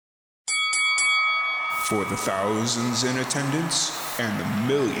For the thousands in attendance and the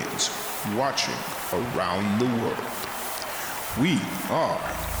millions watching around the world, we are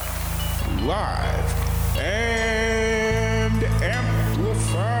live and amplified.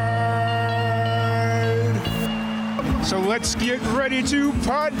 So let's get ready to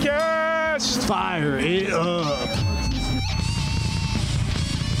podcast. Fire it up.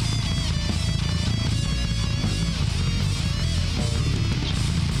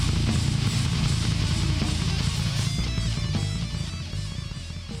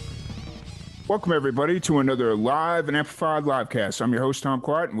 Welcome, everybody, to another live and amplified livecast. I'm your host, Tom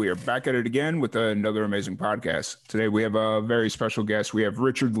Quat, and we are back at it again with another amazing podcast. Today, we have a very special guest. We have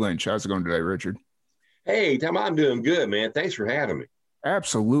Richard Lynch. How's it going today, Richard? Hey, Tom, I'm doing good, man. Thanks for having me.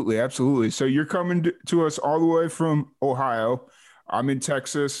 Absolutely, absolutely. So you're coming to us all the way from Ohio. I'm in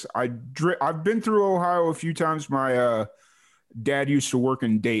Texas. I've been through Ohio a few times. My dad used to work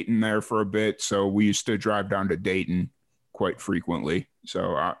in Dayton there for a bit, so we used to drive down to Dayton quite frequently.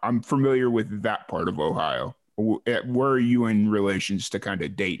 So I'm familiar with that part of Ohio. Where are you in relations to kind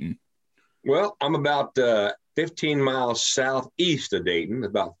of Dayton? Well, I'm about 15 miles southeast of Dayton,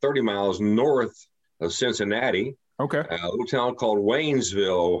 about 30 miles north of Cincinnati. Okay. A little town called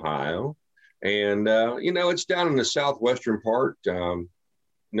Waynesville, Ohio. And, it's down in the southwestern part,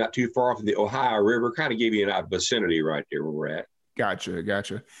 not too far off the Ohio River. Kind of give you a vicinity right there where we're at.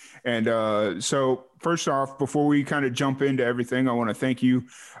 Gotcha. And so first off, before we kind of jump into everything, I want to thank you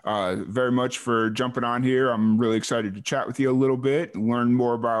very much for jumping on here. I'm really excited to chat with you a little bit, learn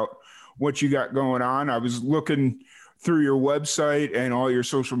more about what you got going on. I was looking through your website and all your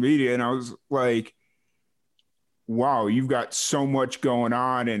social media, and I was like, wow, you've got so much going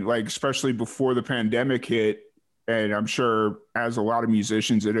on. And like, especially before the pandemic hit, and I'm sure as a lot of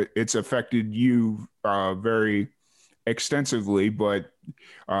musicians, it's affected you very extensively, but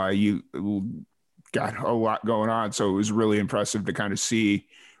you got a lot going on, so it was really impressive to kind of see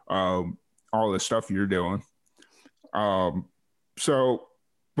all the stuff you're doing. So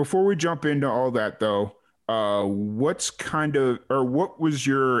before we jump into all that, though, what was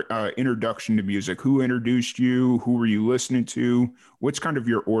your introduction to music? Who introduced you? Who were you listening to? What's kind of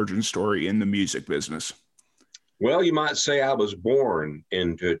your origin story in the music business? Well, you might say I was born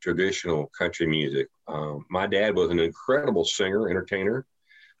into traditional country music. My dad was an incredible singer, entertainer.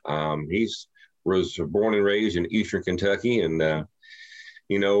 He was born and raised in Eastern Kentucky. And,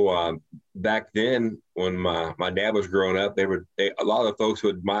 back then when my dad was growing up, a lot of folks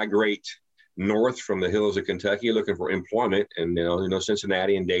would migrate north from the hills of Kentucky looking for employment. And,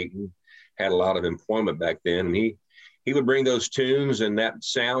 Cincinnati and Dayton had a lot of employment back then. And he would bring those tunes and that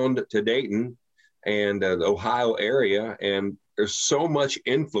sound to Dayton and the Ohio area. And there's so much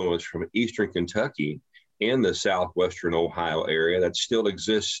influence from Eastern Kentucky in the southwestern Ohio area that still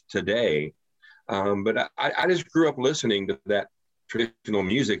exists today. But I just grew up listening to that traditional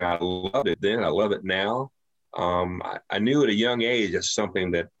music. I loved it then. I love it now. I knew at a young age it's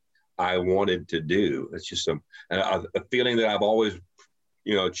something that I wanted to do. It's just a feeling that I've always,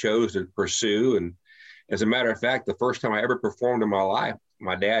 chose to pursue. And as a matter of fact, the first time I ever performed in my life,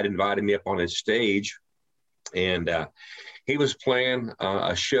 my dad invited me up on his stage, and he was playing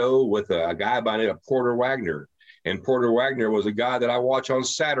a show with a guy by the name of Porter Wagner. And Porter Wagner was a guy that I watch on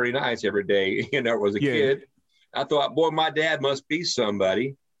Saturday nights every day, as a kid. I thought, boy, my dad must be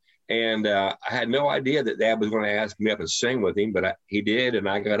somebody. And I had no idea that Dad was going to ask me up and sing with him, but he did. And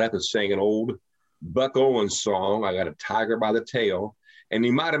I got up and sang an old Buck Owens song. I got a tiger by the tail. And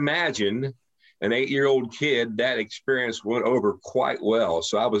you might imagine an 8-year-old kid, that experience went over quite well.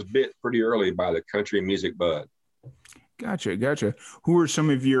 So I was bit pretty early by the country music bug. Gotcha. Who were some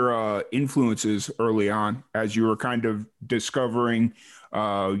of your influences early on as you were kind of discovering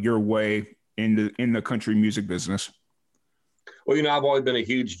your way in the country music business? Well, I've always been a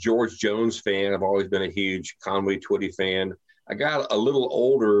huge George Jones fan. I've always been a huge Conway Twitty fan. I got a little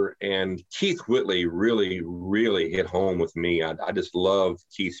older, and Keith Whitley really, really hit home with me. I just love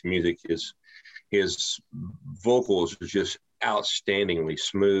Keith's music. His vocals are just outstandingly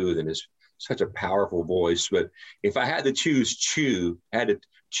smooth, and is such a powerful voice. But if I had to choose two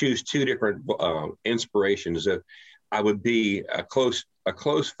different inspirations, I would be a close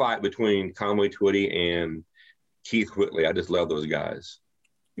fight between Conway Twitty and Keith Whitley. I just love those guys.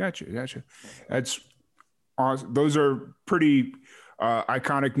 Gotcha. That's awesome. Those are pretty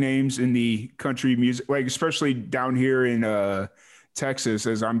iconic names in the country music, like especially down here in Texas,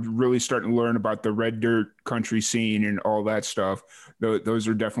 as I'm really starting to learn about the red dirt country scene and all that stuff. Those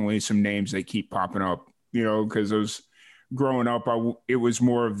are definitely some names that keep popping up, because those growing up, it was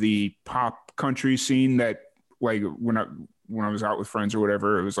more of the pop country scene that, like, when when I was out with friends or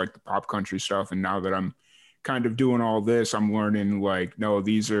whatever, it was like the pop country stuff. And now that I'm kind of doing all this, I'm learning like, no,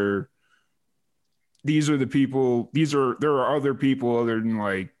 these are the people, there are other people other than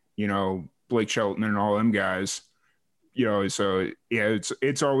like, Blake Shelton and all them guys, so yeah,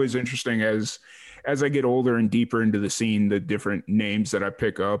 it's always interesting as I get older and deeper into the scene, the different names that I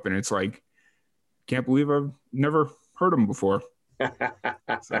pick up, and it's like, can't believe I've never heard them before.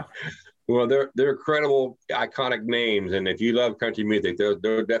 So. Well, they're credible, iconic names, and if you love country music, they're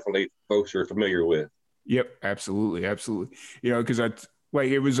definitely folks you're familiar with. Yep, absolutely, absolutely. Because it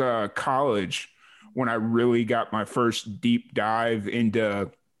was college when I really got my first deep dive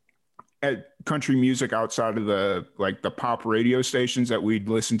into country music outside of the pop radio stations that we'd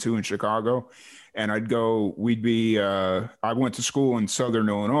listen to in Chicago. And I went to school in Southern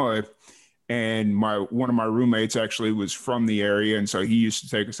Illinois, and one of my roommates actually was from the area. And so he used to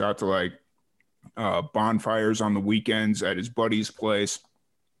take us out to like bonfires on the weekends at his buddy's place.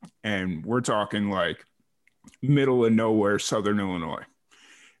 And we're talking like middle of nowhere, Southern Illinois.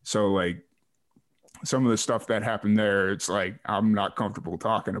 So like some of the stuff that happened there, it's like, I'm not comfortable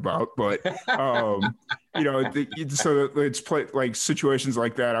talking about, but, so it's like situations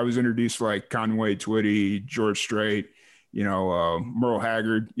like that. I was introduced to like Conway Twitty, George Strait, Merle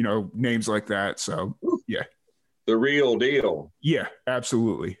Haggard, names like that. So yeah. The real deal. Yeah,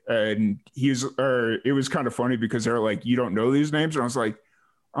 absolutely. And it was kind of funny because they're like, you don't know these names? And I was like,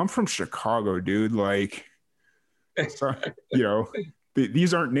 I'm from Chicago, dude. Like, so,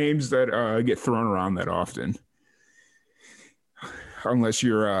 these aren't names that get thrown around that often, unless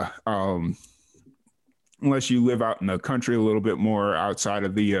you're unless you live out in the country a little bit more outside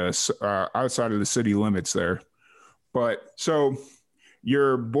of the city limits there. But so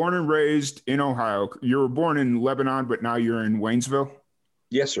you're born and raised in Ohio. You were born in Lebanon, but now you're in Waynesville.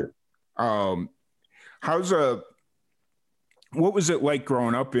 Yes, sir. What was it like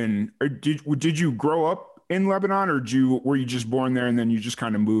growing up did you grow up in Lebanon, or were you just born there and then you just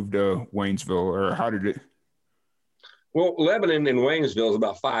kind of moved to Waynesville, or how did it? Well, Lebanon and Waynesville is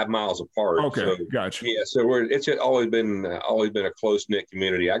about 5 miles apart. Okay, so, gotcha. Yeah, so it's always been a close knit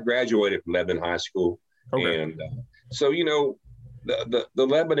community. I graduated from Lebanon High School, okay. And so the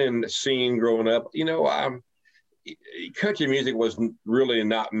Lebanon scene growing up, country music was really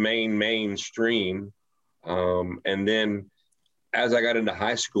not mainstream, and then as I got into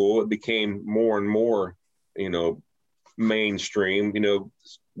high school, it became more and more mainstream. The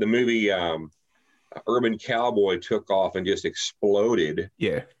movie Urban Cowboy took off and just exploded.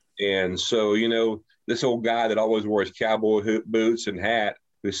 Yeah. And so, this old guy that always wore his cowboy boots and hat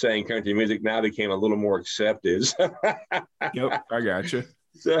who sang country music now became a little more accepted. Yep, I gotcha.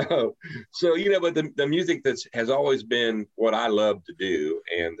 So, but the music has always been what I love to do.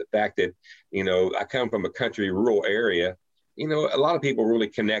 And the fact that, I come from a country rural area, a lot of people really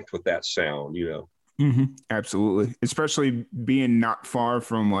connect with that sound, Mm-hmm. Absolutely. Especially being not far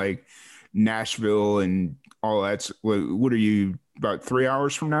from like Nashville and all that. What are you, about 3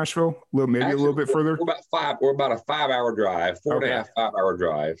 hours from Nashville? Maybe a little bit further? We're about a 5 hour drive, four and a half, 5 hour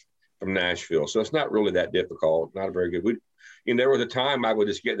drive from Nashville. So it's not really that difficult. Not a very good. There was a time I would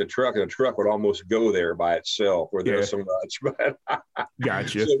just get in the truck and the truck would almost go there by itself where there was so much. But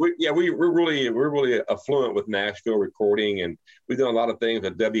gotcha. So we're really affluent with Nashville recording, and we've done a lot of things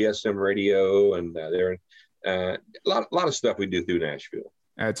with WSM radio, and a lot of stuff we do through Nashville.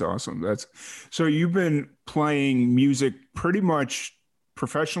 That's awesome. So you've been playing music pretty much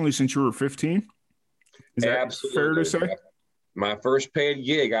professionally since you were 15? Is that Absolutely fair to say? My first paid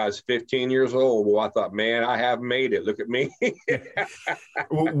gig, I was 15 years old. Well, I thought, man, I have made it. Look at me.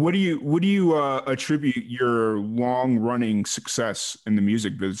 What do you attribute your long running success in the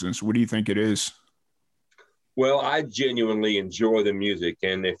music business? What do you think it is? Well, I genuinely enjoy the music.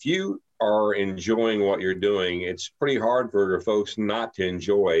 And if you are enjoying what you're doing, it's pretty hard for folks not to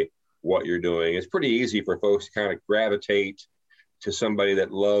enjoy what you're doing. It's pretty easy for folks to kind of gravitate to somebody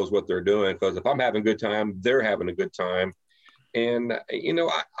that loves what they're doing, because if I'm having a good time, they're having a good time. And,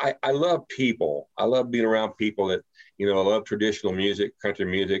 I love people. I love being around people that, love traditional music, country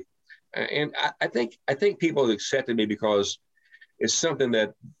music. And I think people have accepted me because it's something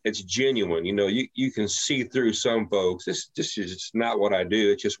that it's genuine. You can see through some folks. This is just not what I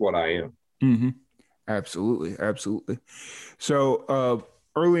do. It's just what I am. Mm-hmm. Absolutely. Absolutely. So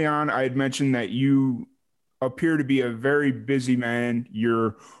early on, I had mentioned that you appear to be a very busy man.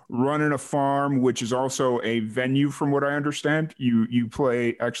 You're running a farm, which is also a venue from what I understand. You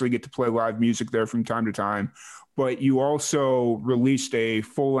actually get to play live music there from time to time, but you also released a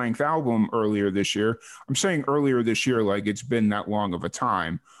full-length album earlier this year. I'm saying earlier this year, like it's been that long of a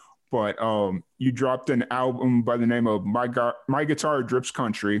time, but you dropped an album by the name of My Guitar Drips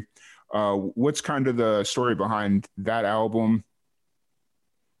Country. What's kind of the story behind that album?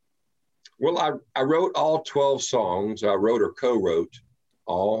 Well, I wrote all 12 songs. I wrote or co-wrote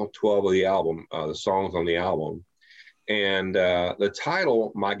all 12 of the album, the songs on the album. And the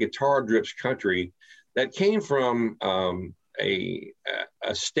title, My Guitar Drips Country, that came from a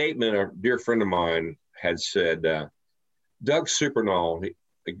statement a dear friend of mine had said. Doug Supernall,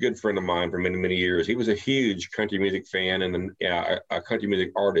 a good friend of mine for many, many years, he was a huge country music fan and a country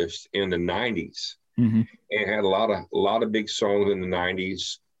music artist in the 90s, and had a lot of big songs in the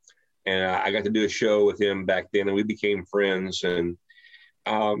 90s. And I got to do a show with him back then, and we became friends. And,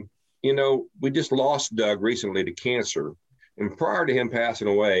 we just lost Doug recently to cancer. And prior to him passing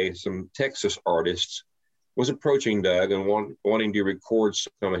away, some Texas artists was approaching Doug and wanting to record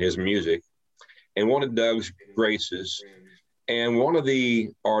some of his music and wanted Doug's graces. And one of the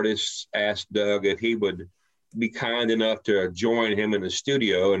artists asked Doug if he would be kind enough to join him in the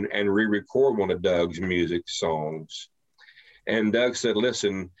studio and re-record one of Doug's music songs. And Doug said,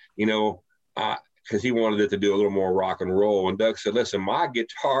 listen, because he wanted it to do a little more rock and roll. And Doug said, listen, my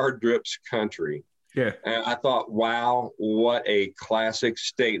guitar drips country. Yeah. And I thought, wow, what a classic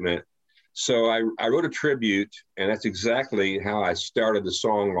statement. So I wrote a tribute, and that's exactly how I started the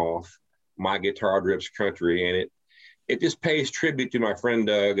song off, My Guitar Drips Country. And it just pays tribute to my friend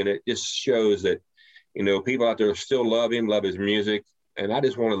Doug, and it just shows that, people out there still love him, love his music. And I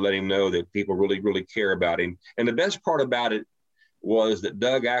just want to let him know that people really, really care about him. And the best part about it was that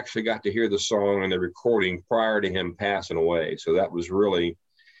Doug actually got to hear the song and the recording prior to him passing away. So that was really,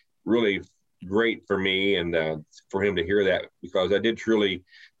 really great for me and for him to hear that, because I did truly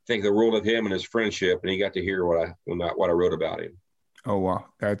think the world of him and his friendship, and he got to hear what I wrote about him. Oh, wow.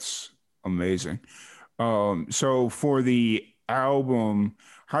 That's amazing. So for the album,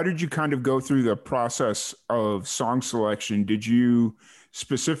 how did you kind of go through the process of song selection? Did you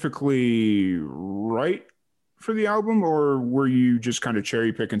specifically write for the album, or were you just kind of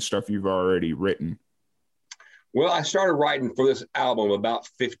cherry picking stuff you've already written? Well, I started writing for this album about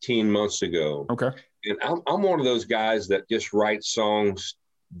 15 months ago. Okay. And I'm one of those guys that just write songs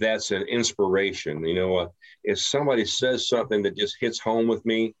that's an inspiration. If somebody says something that just hits home with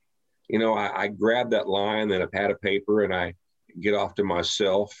me, I grab that line and a pad of paper and I get off to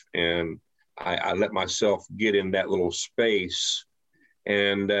myself, and I let myself get in that little space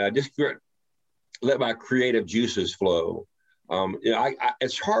and just let my creative juices flow.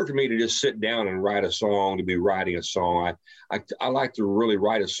 It's hard for me to just sit down and write a song to be writing a song. I like to really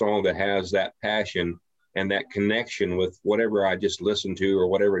write a song that has that passion and that connection with whatever I just listened to or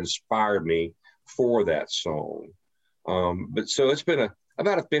whatever inspired me for that song. But so it's been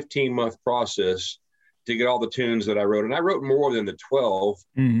about a 15-month process to get all the tunes that I wrote. And I wrote more than the 12.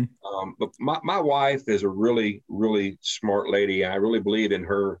 But my wife is a really, really smart lady. I really believe in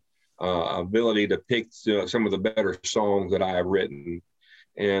her ability to pick some of the better songs that I have written.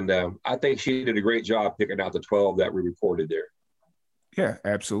 And I think she did a great job picking out the 12 that we recorded there. Yeah,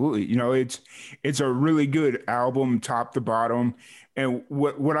 absolutely. It's a really good album, top to bottom. And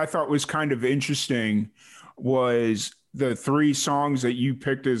what I thought was kind of interesting was the 3 songs that you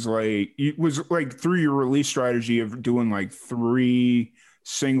picked as through your release strategy of doing like 3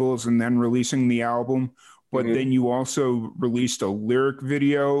 singles and then releasing the album. But then you also released a lyric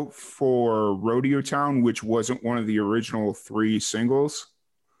video for Rodeo Town, which wasn't one of the original 3 singles.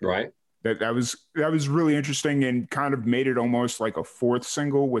 Right. That was really interesting and kind of made it almost like a 4th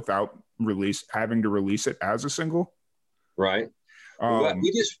single without having to release it as a single. Right.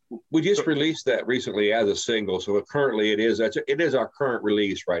 We just released that recently as a single, so currently it is our current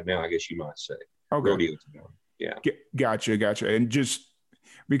release right now, I guess you might say. Okay. Rodeo Town. Yeah. Gotcha. And just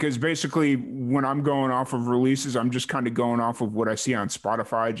because basically when I'm going off of releases, I'm just kind of going off of what I see on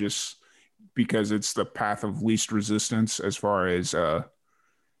Spotify, just because it's the path of least resistance as far as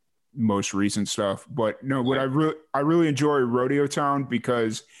most recent stuff. But no, what I really enjoy Rodeo Town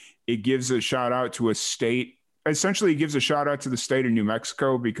because it gives a shout out to a state. Essentially, it gives a shout out to the state of New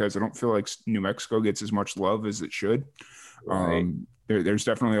Mexico, because I don't feel like New Mexico gets as much love as it should. Right. There's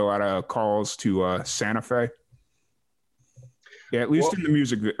definitely a lot of calls to Santa Fe. Yeah, at least in the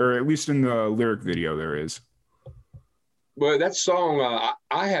music, or at least in the lyric video, there is. Well, that song,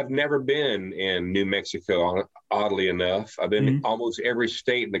 I have never been in New Mexico, oddly enough. I've been almost every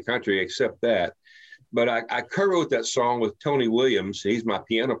state in the country except that. But I co-wrote that song with Tony Williams. He's my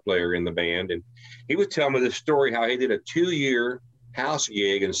piano player in the band. And he was telling me this story, how he did a 2-year house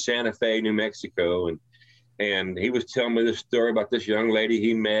gig in Santa Fe, New Mexico. And he was telling me this story about this young lady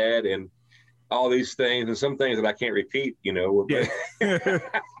he met. And all these things and some things that I can't repeat, you know. Yeah.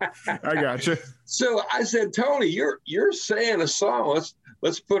 I gotcha. So I said, Tony, you're saying a song.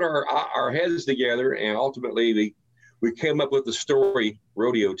 Let's put our heads together, and ultimately we came up with the story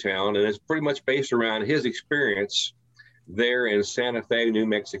Rodeo Town, and it's pretty much based around his experience there in Santa Fe, New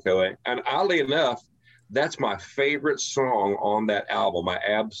Mexico. And oddly enough, that's my favorite song on that album. I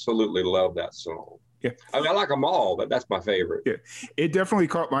absolutely love that song. Yeah. I mean, I like them all, but that's my favorite. Yeah. It definitely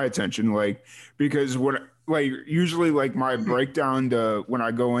caught my attention, like, because usually like my breakdown to when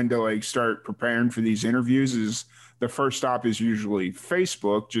I go into like start preparing for these interviews is the first stop is usually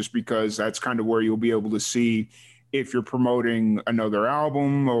Facebook, just because that's kind of where you'll be able to see if you're promoting another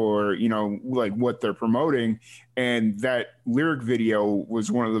album or, you know, like what they're promoting. And that lyric video was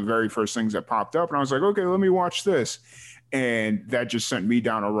one of the very first things that popped up. And I was like, okay, let me watch this. And that just sent me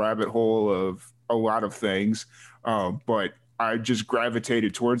down a rabbit hole of a lot of things. But I just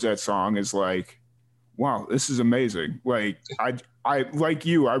gravitated towards that song as like, wow, this is amazing. Like I like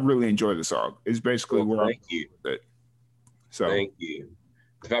you, I really enjoy the song. It's basically where I'm with it. So thank you.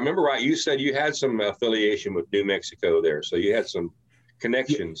 If I remember right, you said you had some affiliation with New Mexico there. So you had some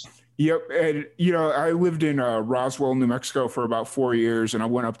connections. Yep. And, you know, I lived in Roswell, New Mexico for about 4 years, and I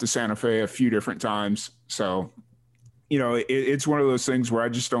went up to Santa Fe a few different times. So, you know, it's one of those things where I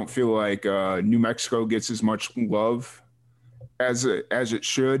just don't feel like New Mexico gets as much love as it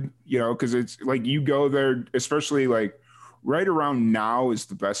should, you know, because it's like you go there, especially like right around now is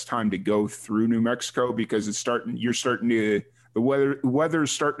the best time to go through New Mexico because you're starting to, the weather's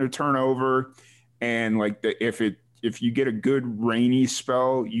starting to turn over, and like if you get a good rainy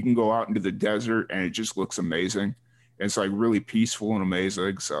spell, you can go out into the desert and it just looks amazing. It's like really peaceful and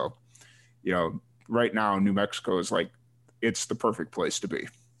amazing. So, you know, right now New Mexico is like it's the perfect place to be.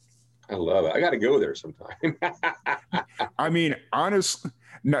 I love it. I got to go there sometime. I mean, honestly,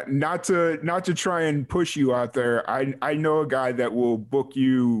 not to try and push you out there. I know a guy that will book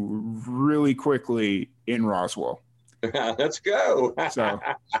you really quickly in Roswell. Let's go. So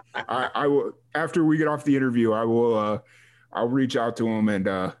I will, after we get off the interview, I'll reach out to him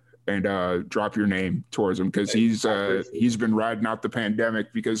and drop your name towards him because he's been riding out the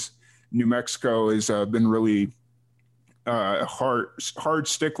pandemic because New Mexico has been really hard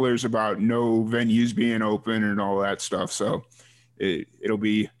sticklers about no venues being open and all that stuff. So it'll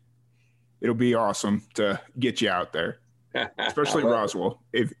be awesome to get you out there, especially Roswell.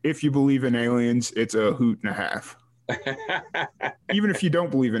 If you believe in aliens, it's a hoot and a half. Even if you don't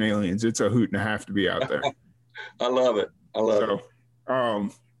believe in aliens, it's a hoot and a half to be out there. I love it.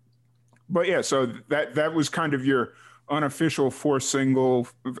 But yeah, so that was kind of your unofficial fourth single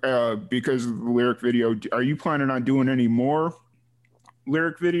because of the lyric video. Are you planning on doing any more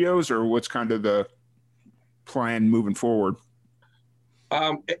lyric videos, or what's kind of the plan moving forward?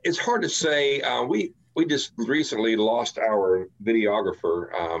 It's hard to say. We just recently lost our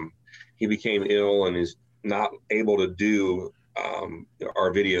videographer. He became ill and is not able to do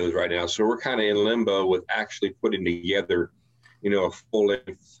our videos right now. So we're kind of in limbo with actually putting together, you know, a full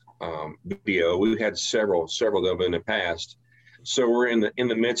length video. We've had several of them in the past. So we're in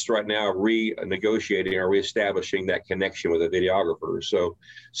the midst right now of renegotiating or reestablishing that connection with a videographer. So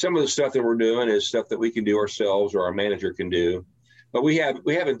some of the stuff that we're doing is stuff that we can do ourselves or our manager can do. But we have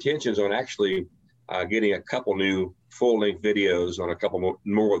intentions on actually getting a couple new full-length videos on a couple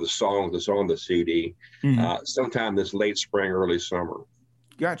more of the songs that's on the CD sometime this late spring, early summer.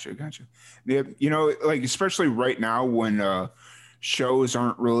 Gotcha. Yeah, you know, like especially right now when shows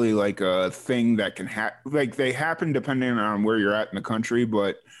aren't really like a thing that can happen. Like they happen depending on where you're at in the country,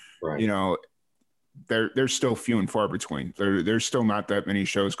 but you know, they're still few and far between. There's still not that many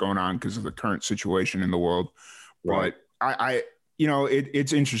shows going on because of the current situation in the world. Right. But I you know,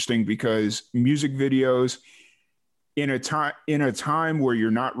 it's interesting because music videos in a time where you're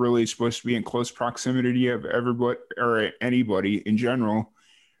not really supposed to be in close proximity of everybody or anybody in general,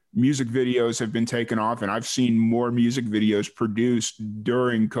 music videos have been taken off, and I've seen more music videos produced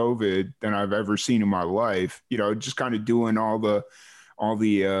during COVID than I've ever seen in my life. You know, just kind of doing all the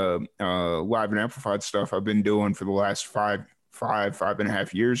live and amplified stuff I've been doing for the last five and a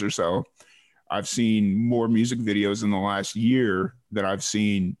half years or so. I've seen more music videos in the last year that I've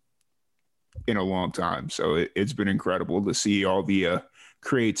seen in a long time. So it's been incredible to see all the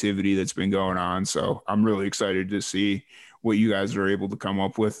creativity that's been going on. So I'm really excited to see what you guys are able to come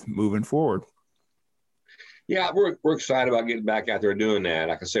up with moving forward. Yeah, we're excited about getting back out there doing that.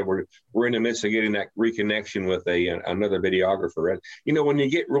 Like I said, we're in the midst of getting that reconnection with another videographer. And, you know, when you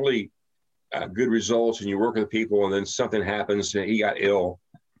get really good results and you work with people and then something happens and he got ill,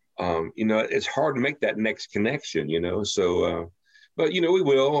 you know, it's hard to make that next connection, you know. So, but we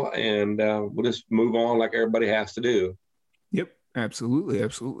will, and we'll just move on like everybody has to do. Yep, absolutely,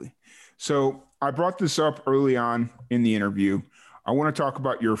 absolutely. So I brought this up early on in the interview. I want to talk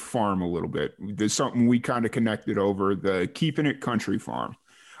about your farm a little bit. There's something we kind of connected over, the Keeping It Country farm.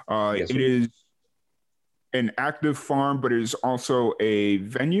 Yes, It sir. is an active farm, but it is also a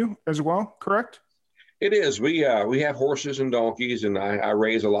venue as well, correct? It is. We have horses and donkeys, and I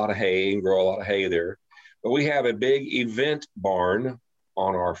raise a lot of hay and grow a lot of hay there. But we have a big event barn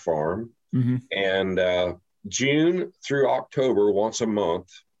on our farm, Mm-hmm. and June through October, once a month,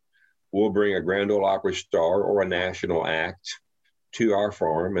 we'll bring a Grand Ole Opry star or a national act to our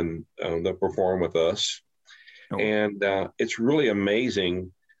farm, and they'll perform with us. Oh, And it's really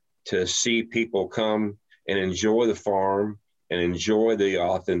amazing to see people come and enjoy the farm and enjoy the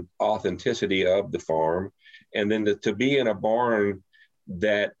authenticity of the farm. And then to be in a barn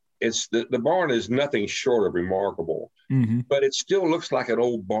that the barn is nothing short of remarkable, mm-hmm. but it still looks like an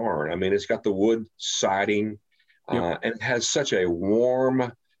old barn. I mean, it's got the wood siding, Yep. and it has such a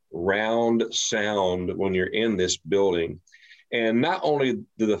warm, round sound when you're in this building. And not only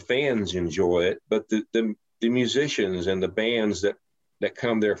do the fans enjoy it, but the musicians and the bands that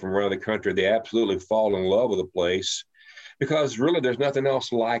come there from around the country, they absolutely fall in love with the place because really there's nothing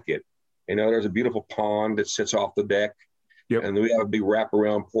else like it. There's a beautiful pond that sits off the deck, Yep. and we have a big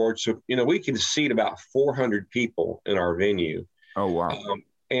wraparound porch. So, we can seat about 400 people in our venue. Oh, wow.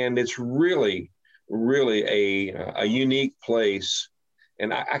 And it's really, really a unique place.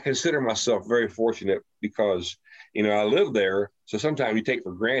 And I consider myself very fortunate because, I live there. So sometimes you take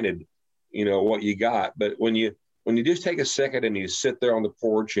for granted, what you got. But when you just take a second and you sit there on the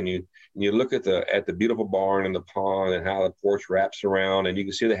porch and you look at the beautiful barn and the pond and how the porch wraps around, and you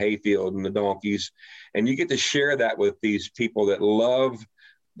can see the hayfield and the donkeys, and you get to share that with these people that love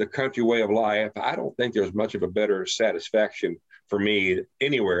the country way of life, I don't think there's much of a better satisfaction for me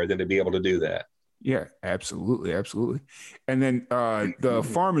anywhere than to be able to do that. Yeah, absolutely, absolutely. And then the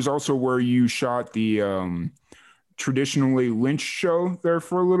farm is also where you shot the traditionally Lynch show there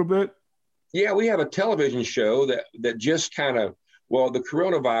for a little bit. Yeah, we have a television show that just kind of, well, the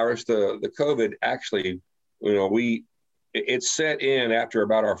coronavirus, the COVID actually, it set in after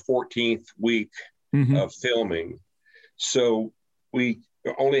about our 14th week Mm-hmm. of filming. So we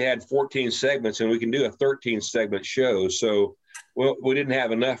only had 14 segments, and we can do a 13 segment show. So we didn't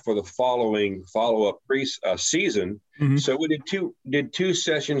have enough for the following follow-up season. Mm-hmm. So we did two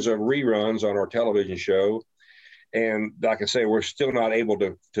sessions of reruns on our television show. And like I say, we're still not able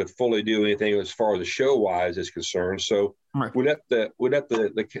to fully do anything as far as the show wise is concerned. So Right. we let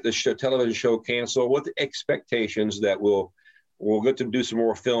the show, television show cancel with expectations that we'll get to do some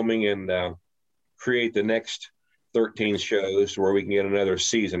more filming and create the next 13 shows where we can get another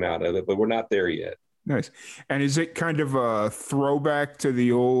season out of it. But we're not there yet. Nice. And is it kind of a throwback to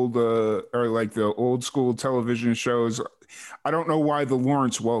the old or like the old school television shows? I don't know why the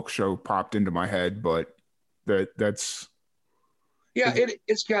Lawrence Welk show popped into my head, but that's yeah,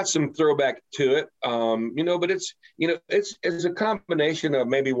 it's got some throwback to it, but it's a combination of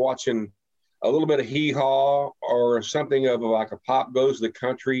maybe watching a little bit of hee haw or something of like a Pop Goes the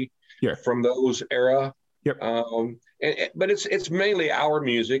Country from those era. Yep. But it's mainly our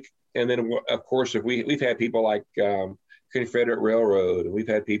music, and then of course if we've had people like Confederate Railroad, and we've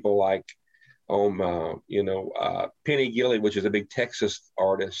had people like Penny Gilley, which is a big Texas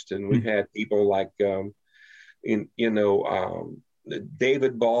artist, and we've had people like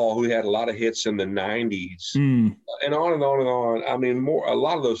David Ball, who had a lot of hits in the 90s, and on and on and on. I mean, a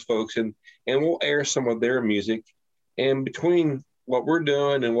lot of those folks, and we'll air some of their music. And between what we're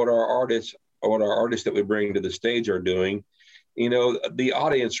doing and what our artists that we bring to the stage are doing, the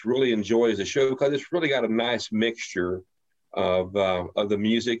audience really enjoys the show because it's really got a nice mixture of the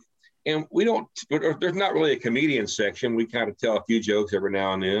music. And there's not really a comedian section. We kind of tell a few jokes every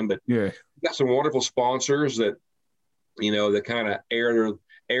now and then, but we've got some wonderful sponsors that kind of air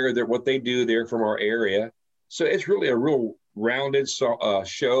what they do there from our area. So it's really a real rounded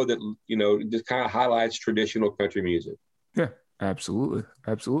show that, just kind of highlights traditional country music. Yeah, absolutely.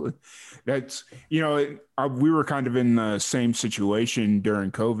 Absolutely. That's, we were kind of in the same situation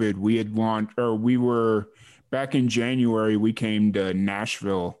during COVID. We had we were back in January, we came to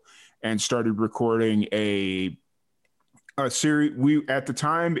Nashville and started recording a series. At the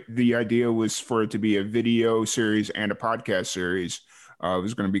time, the idea was for it to be a video series and a podcast series. It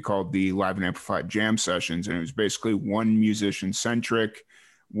was going to be called the Live and Amplified Jam Sessions. And it was basically one musician centric,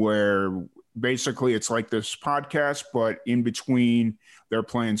 where basically it's like this podcast, but in between they're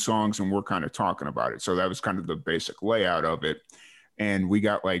playing songs and we're kind of talking about it. So that was kind of the basic layout of it. And we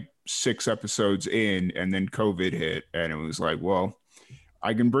got like 6 episodes in, and then COVID hit, and it was like, well,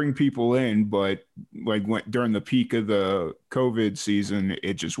 I can bring people in, but like during the peak of the COVID season,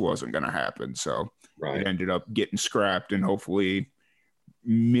 it just wasn't going to happen. So it Right. ended up getting scrapped, and hopefully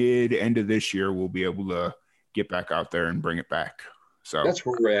mid end of this year, we'll be able to get back out there and bring it back. So That's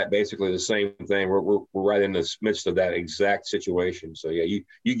where we're at. Basically the same thing. We're right in the midst of that exact situation. So yeah,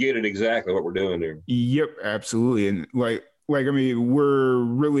 you get it exactly what we're doing there. yep, absolutely. And like I mean, we're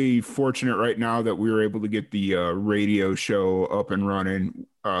really fortunate right now that we were able to get the radio show up and running,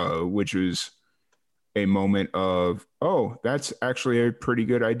 which was a moment of, oh, that's actually a pretty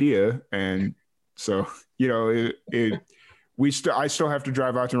good idea. And so, I still have to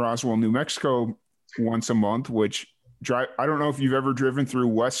drive out to Roswell, New Mexico once a month, which I don't know if you've ever driven through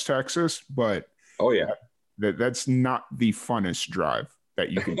West Texas, but Oh yeah. that's not the funnest drive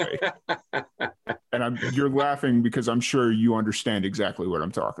that you can take. And you're laughing because I'm sure you understand exactly what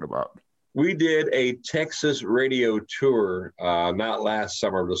I'm talking about. We did a Texas radio tour, not last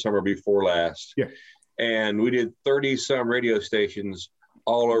summer, the summer before last. Yeah. And we did 30 some radio stations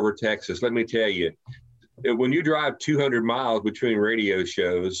all over Texas. Let me tell you, when you drive 200 miles between radio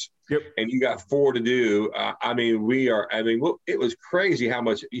shows, yep, and you got 4 to do, it was crazy how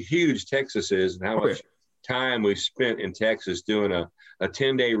much huge Texas is and how much time we spent in Texas doing a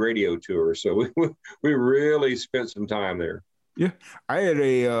 10-day radio tour. So we really spent some time there. Yeah. I had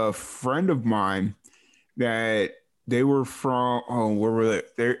a friend of mine that they were from, where were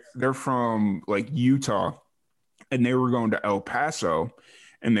they? They're from like Utah, and they were going to El Paso,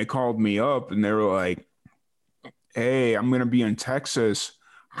 and they called me up and they were like, hey, I'm going to be in Texas.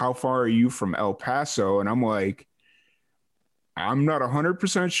 How far are you from El Paso? And I'm like, I'm not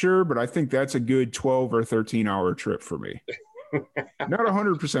 100% sure, but I think that's a good 12 or 13-hour trip for me. Not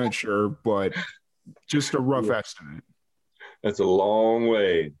 100% sure, but just a rough estimate. That's a long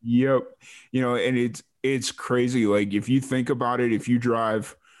way. Yep. And it's crazy. Like if you think about it, if you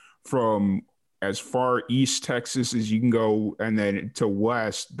drive from as far east Texas as you can go and then to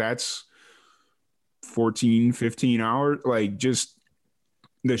west, that's 14, 15 hours. Like just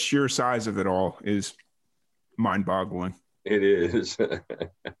the sheer size of it all is mind-boggling. It is.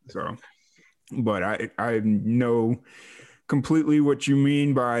 So, but I know completely what you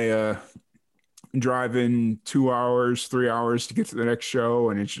mean by driving 2 hours, 3 hours to get to the next show.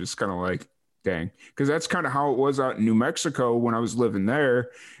 And it's just kind of like, dang, because that's kind of how it was out in New Mexico when I was living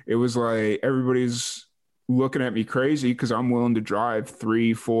there. It was like everybody's looking at me crazy because I'm willing to drive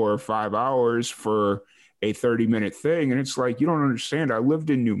 3, 4, 5 hours for a 30-minute thing. And it's like, you don't understand. I lived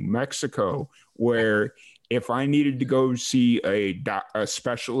in New Mexico where if I needed to go see a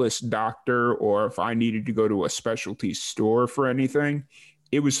specialist doctor, or if I needed to go to a specialty store for anything,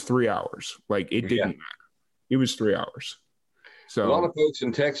 it was 3 hours. Like it didn't matter. It was 3 hours. So a lot of folks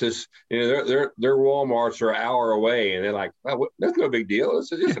in Texas, their Walmarts are an hour away, and they're like, well, that's no big deal. It's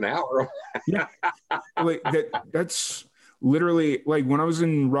just an hour. Yeah. Like that's literally like when I was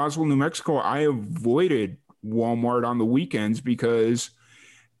in Roswell, New Mexico, I avoided Walmart on the weekends because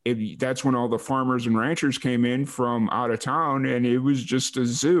that's when all the farmers and ranchers came in from out of town, and it was just a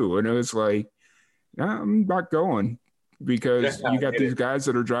zoo. And it was like, I'm not going, because you got these guys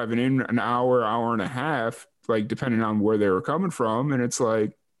that are driving in an hour, hour and a half, like depending on where they were coming from. And it's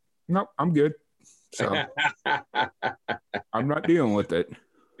like, nope, I'm good. So I'm not dealing with it.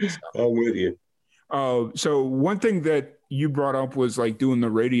 So. I'm with you. So one thing that you brought up was like doing the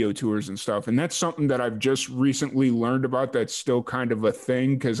radio tours and stuff. And that's something that I've just recently learned about. That's still kind of a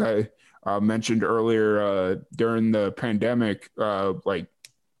thing. Cause I mentioned earlier during the pandemic, like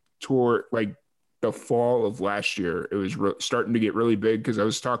tour, like the fall of last year, it was starting to get really big. Cause I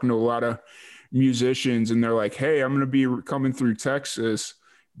was talking to a lot of musicians and they're like, hey, I'm going to be coming through Texas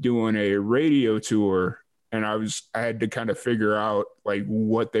doing a radio tour. And I had to kind of figure out like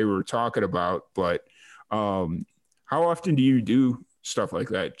what they were talking about. But how often do you do stuff like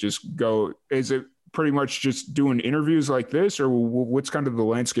that? Is it pretty much just doing interviews like this, or what's kind of the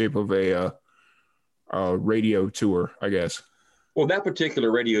landscape of a radio tour, I guess? Well, that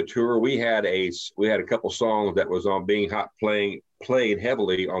particular radio tour, we had a couple songs that was on being hot, played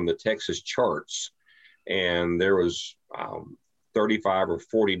heavily on the Texas charts. And there was 35 or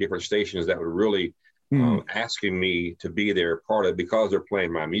 40 different stations that were really asking me to be their part of it because they're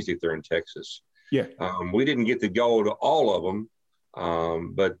playing my music there in Texas. Yeah. We didn't get to go to all of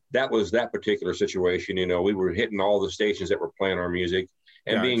them, but that was that particular situation. We were hitting all the stations that were playing our music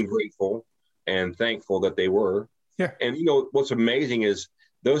and being grateful and thankful that they were. Yeah. And what's amazing is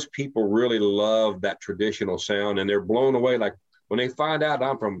those people really love that traditional sound, and they're blown away. Like when they find out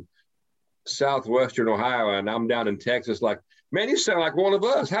I'm from Southwestern Ohio and I'm down in Texas, like, man, you sound like one of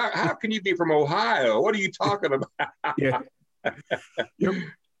us. How can you be from Ohio? What are you talking about? Yeah. Yep.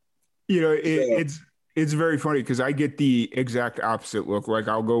 You know, So, it's very funny because I get the exact opposite look. Like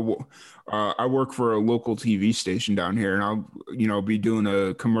I'll go, I work for a local TV station down here, and I'll be doing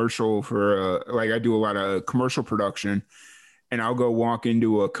a commercial for like I do a lot of commercial production, and I'll go walk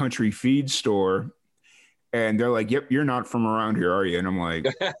into a country feed store, and they're like, "Yep, you're not from around here, are you?" And I'm like,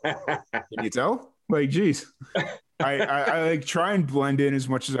 "Can you tell?" Like, geez. I like try and blend in as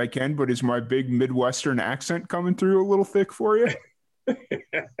much as I can, but is my big Midwestern accent coming through a little thick for you?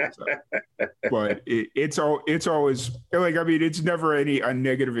 So, but it's always like, I mean, it's never a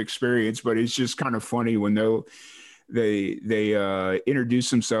negative experience, but it's just kind of funny when they introduce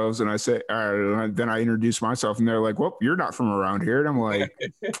themselves, and I say, then I introduce myself, and they're like, "Well, you're not from around here," and I'm like,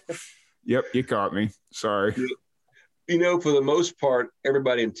 "Yep, you caught me. Sorry." for the most part,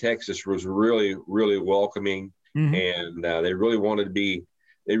 everybody in Texas was really, really welcoming, Mm-hmm. and they really wanted to be.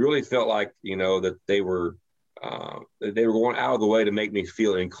 They really felt like that they were going out of the way to make me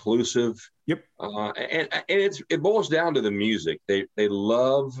feel inclusive. Yep. And it boils down to the music. They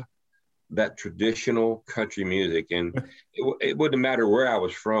love that traditional country music, and it wouldn't matter where I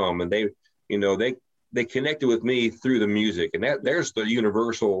was from, and they connected with me through the music, and there's the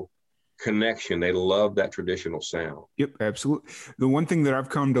universal connection. They love that traditional sound. Yep, absolutely. The one thing that I've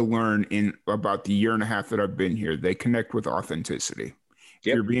come to learn in about the year and a half that I've been here, they connect with authenticity. If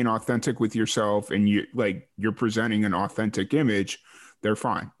you're Yep, being authentic with yourself and you're presenting an authentic image, they're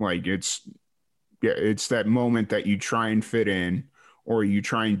fine. Like it's that moment that you try and fit in or you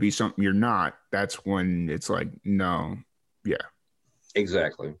try and be something you're not. That's when it's like, no, yeah.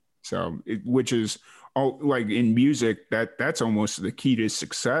 exactly. So, which is all like in music, that's almost the key to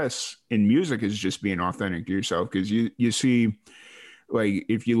success in music is just being authentic to yourself. Because you see, like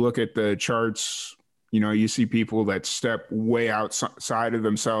if you look at the charts, you see people that step way outside of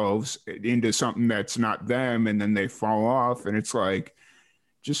themselves into something that's not them, and then they fall off. And it's like,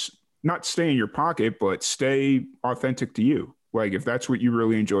 just not stay in your pocket, but stay authentic to you. Like if that's what you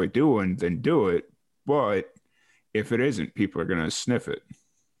really enjoy doing, then do it. But if it isn't, people are gonna sniff it.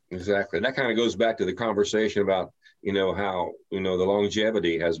 Exactly. That kind of goes back to the conversation about, how, the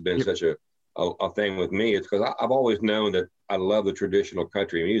longevity has been Yep. such a thing with me. It's because I've always known that I love the traditional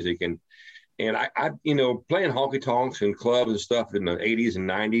country music. And I playing honky tonks and clubs and stuff in the 80s and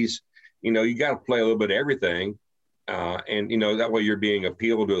 90s, you got to play a little bit of everything. And, that way you're being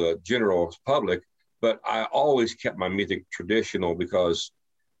appealed to the general public. But I always kept my music traditional because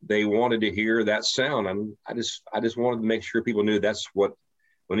they wanted to hear that sound. And I just wanted to make sure people knew that's what,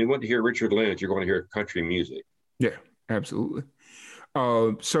 when you went to hear Richard Lynch, you're going to hear country music. Yeah, absolutely.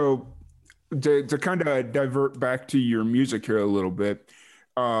 So to kind of divert back to your music here a little bit,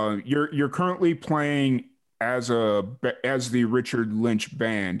 you're currently playing as the Richard Lynch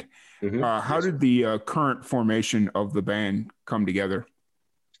band. How Yes. did the current formation of the band come together?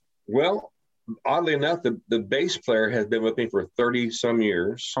 Well, oddly enough, the bass player has been with me for 30 some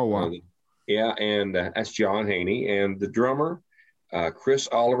years. Oh wow. Yeah, and that's John Haney. And the drummer, Chris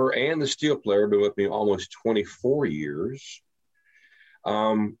Oliver, and the steel player have been with me almost 24 years.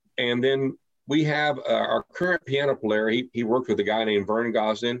 And then we have our current piano player. He worked with a guy named Vern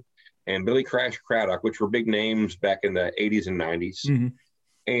Gosden and Billy Crash Craddock, which were big names back in the 80s and 90s. Mm-hmm.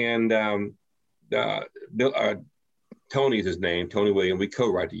 And Tony's his name, Tony William. We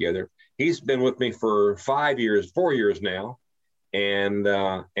co-write together. He's been with me for 4 years now. And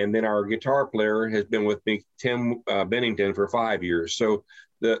then our guitar player has been with me, Tim Bennington, for 5 years. So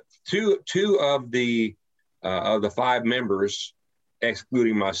the two of the five members,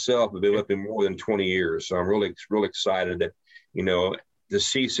 excluding myself, have been with me more than 20 years. So I'm really excited that to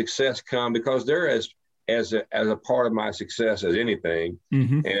see success come, because they're as a part of my success as anything.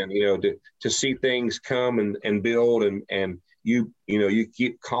 Mm-hmm. And to see things come and build and you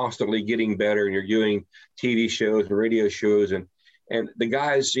keep constantly getting better, and you're doing TV shows and radio shows, and the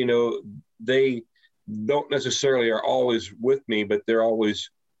guys, they don't necessarily are always with me, but they're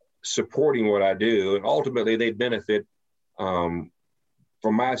always supporting what I do, and ultimately they benefit from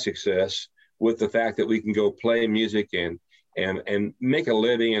my success with the fact that we can go play music and make a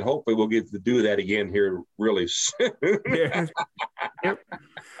living, and hopefully we'll get to do that again here really soon. Yeah. Yep.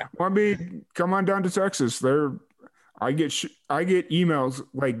 Well, I mean, come on down to Texas. I get emails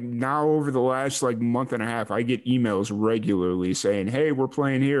like now over the last like month and a half. I get emails regularly saying, "Hey, we're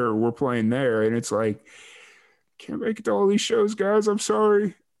playing here, or we're playing there," and it's like, can't make it to all these shows, guys. I'm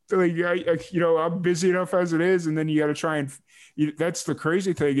sorry. Like, I'm busy enough as it is, and then you got to try and. That's the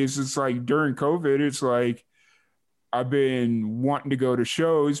crazy thing is, it's like during COVID, it's like I've been wanting to go to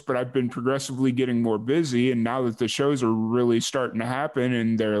shows, but I've been progressively getting more busy, and now that the shows are really starting to happen,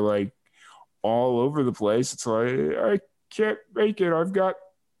 and they're like all over the place, it's like can't make it. I've got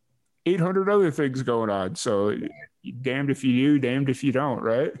 800 other things going on. So damned if you do, damned if you don't,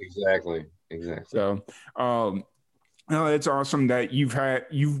 right? Exactly. So, no, it's awesome that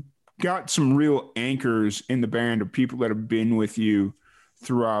you've got some real anchors in the band of people that have been with you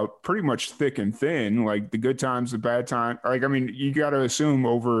throughout pretty much thick and thin, like the good times, the bad times. Like, I mean, you got to assume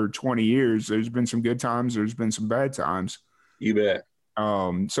over 20 years, there's been some good times, there's been some bad times. You bet.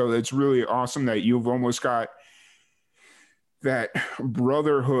 So it's really awesome that you've almost got that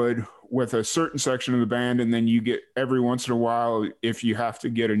brotherhood with a certain section of the band, and then you get every once in a while, if you have to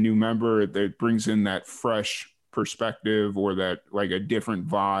get a new member that brings in that fresh perspective or that like a different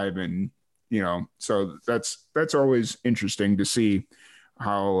vibe, and so that's always interesting to see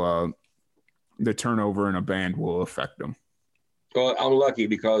how the turnover in a band will affect them. Well, I'm lucky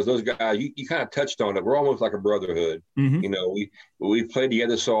because those guys, you kind of touched on it. We're almost like a brotherhood. Mm-hmm. We played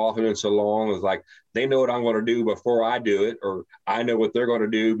together so often and so long. It's like they know what I'm going to do before I do it, or I know what they're going to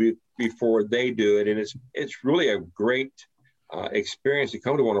do before they do it. And it's really a great experience to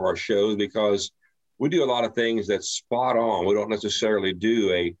come to one of our shows because we do a lot of things that's spot on. We don't necessarily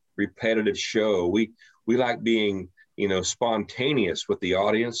do a repetitive show. We like being spontaneous with the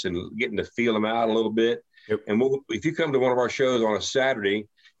audience and getting to feel them out a little bit. Yep. And if you come to one of our shows on a Saturday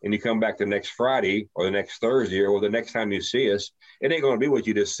and you come back the next Friday or the next Thursday or the next time you see us, it ain't going to be what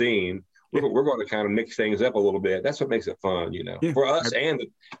you just seen. We're going to kind of mix things up a little bit. That's what makes it fun, for us and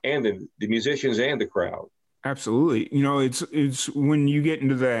the musicians and the crowd. Absolutely. It's when you get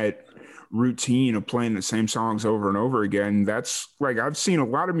into that routine of playing the same songs over and over again. That's like, I've seen a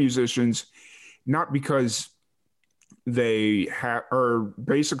lot of musicians, not because they have, or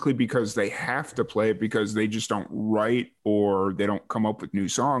basically because they have to play it because they just don't write or they don't come up with new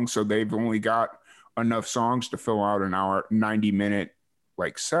songs. So they've only got enough songs to fill out an hour, 90-minute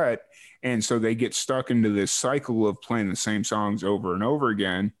like set. And so they get stuck into this cycle of playing the same songs over and over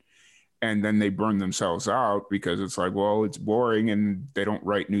again. And then they burn themselves out because it's like, well, it's boring and they don't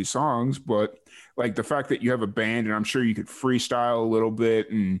write new songs. But like the fact that you have a band and I'm sure you could freestyle a little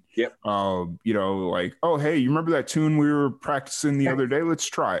bit and, like, oh, hey, you remember that tune we were practicing the other day? Let's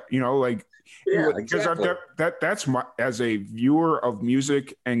try it. Because exactly. That's my, as a viewer of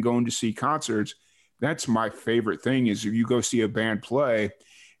music and going to see concerts, that's my favorite thing is if you go see a band play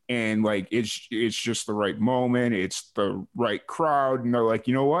and like, it's just the right moment. It's the right crowd. And they're like,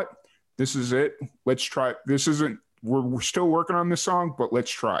 you know what? This is it. Let's try it. This isn't, we're still working on this song, but let's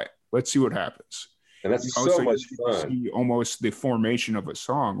try it. Let's see what happens. And that's so much fun. See almost the formation of a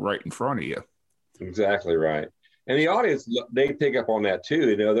song right in front of you. Exactly right. And the audience, they pick up on that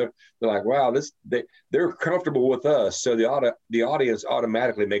too. They're like, wow, they're comfortable with us. So the audience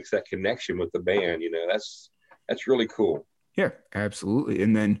automatically makes that connection with the band. That's really cool. Yeah, absolutely.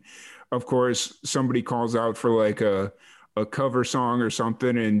 And then of course, somebody calls out for like a cover song or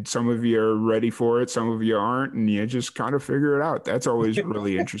something, and some of you are ready for it, some of you aren't, and you just kind of figure it out. That's always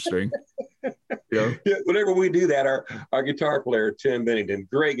really interesting. Yeah, whenever we do that, our guitar player, Tim Bennington,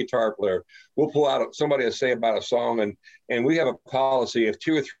 great guitar player, we'll pull out somebody to say about a song, and we have a policy, if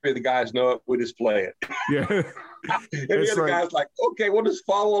 2 or 3 of the guys know it, we just play it. Yeah. And the other guy's like, okay, we'll just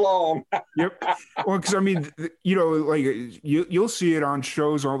follow along. Yep. Well, because I mean, like you'll see it on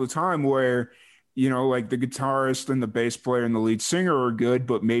shows all the time where like the guitarist and the bass player and the lead singer are good,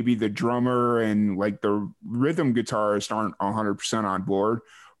 but maybe the drummer and like the rhythm guitarist aren't 100% on board,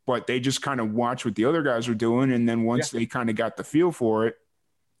 but they just kind of watch what the other guys are doing. And then once they kind of got the feel for it,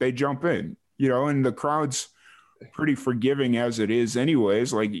 they jump in, and the crowd's pretty forgiving as it is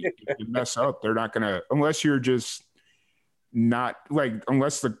anyways. Like if you mess up, they're not going to, unless you're just not like,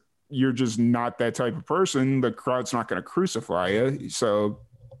 you're just not that type of person, the crowd's not going to crucify you. So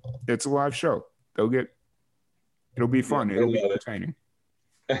it's a live show. It'll be fun. Yeah, it'll be entertaining.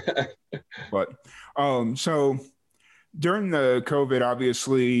 But so during the COVID,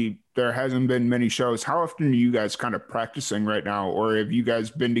 obviously there hasn't been many shows. How often are you guys kind of practicing right now, or have you guys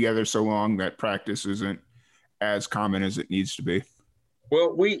been together so long that practice isn't as common as it needs to be?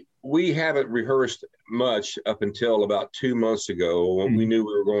 Well, we haven't rehearsed much up until about 2 months ago when we knew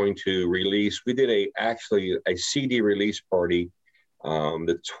we were going to release. We did actually a CD release party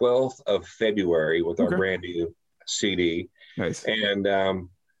the 12th of February with our brand new CD. Nice. And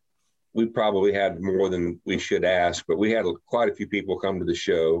we probably had more than we should ask, but we had quite a few people come to the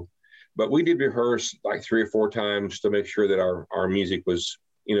show. But we did rehearse like 3 or 4 times to make sure that our music was,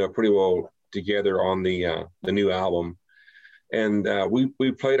 pretty well together on the new album. And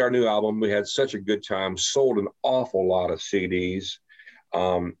we played our new album. We had such a good time, sold an awful lot of CDs.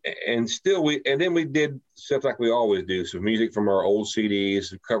 And then we did stuff like we always do, some music from our old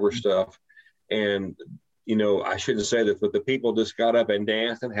CDs, cover stuff. And I shouldn't say this, but the people just got up and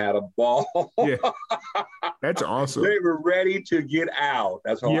danced and had a ball. Yeah, that's awesome. They were ready to get out.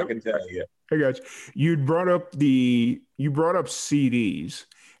 That's all I Yep, can tell you. I got you. You brought up CDs.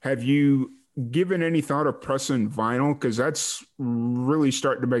 Have you given any thought of pressing vinyl? Because that's really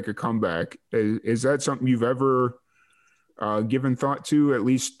starting to make a comeback. Is that something you've ever given thought to, at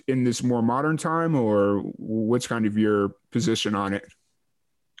least in this more modern time, or what's kind of your position on it?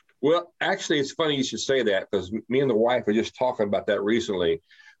 Well, actually, it's funny you should say that because me and the wife were just talking about that recently.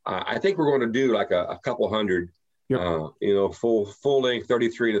 I think we're going to do like a couple hundred, Yep. Full length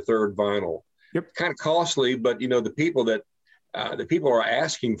 33 and a third vinyl. Yep. Kind of costly, but the people are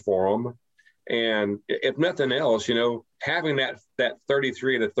asking for them, and if nothing else, having that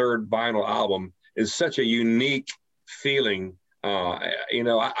 33 and a third vinyl album is such a unique feeling.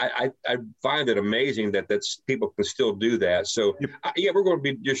 I find it amazing that people can still do that. So, Yep. we're going to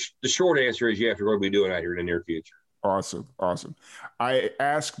be just the short answer is yes, we're going to be doing that here in the near future. Awesome. Awesome. I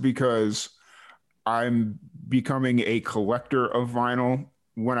ask because I'm becoming a collector of vinyl.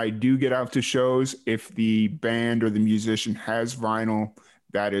 When I do get out to shows, if the band or the musician has vinyl,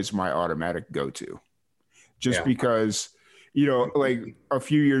 that is my automatic go-to. Just because, like a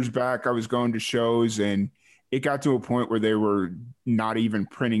few years back, I was going to shows and it got to a point where they were not even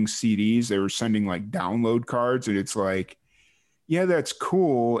printing CDs. They were sending like download cards. And it's like, yeah, that's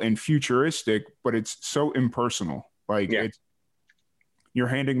cool and futuristic, but it's so impersonal. Like you're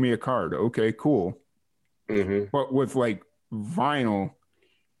handing me a card. Okay, cool. Mm-hmm. But with like vinyl,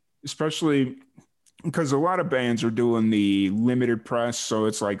 especially because a lot of bands are doing the limited press. So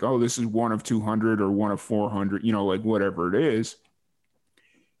it's like, oh, this is one of 200 or one of 400, like whatever it is.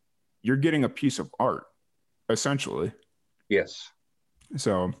 You're getting a piece of art, essentially. Yes.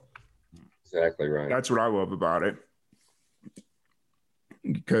 So exactly right. That's what I love about it.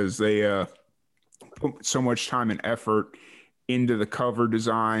 Because they put so much time and effort into the cover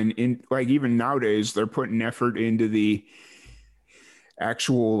design. Like even nowadays, they're putting effort into the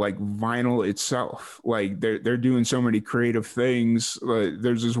actual like vinyl itself. Like they're doing so many creative things.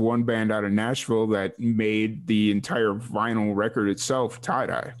 There's this one band out of Nashville that made the entire vinyl record itself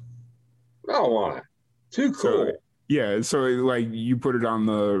tie-dye. Oh, why? Too cool. So, yeah, so like I put it on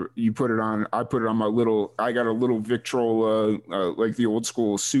my little, I got a little Victrola, like the old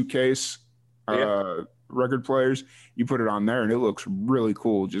school suitcase record players. You put it on there and it looks really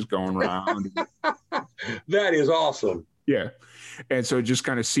cool just going around. That is awesome. Yeah. And so just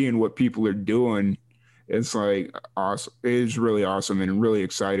kind of seeing what people are doing, it's like awesome. It is really awesome and really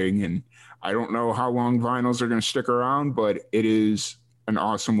exciting. And I don't know how long vinyls are going to stick around, but it is an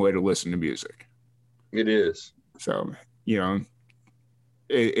awesome way to listen to music. It is. So,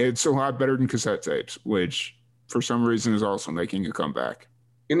 it's a lot better than cassette tapes, which for some reason is also making a comeback.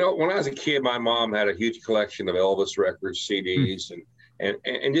 When I was a kid, my mom had a huge collection of Elvis records, CDs,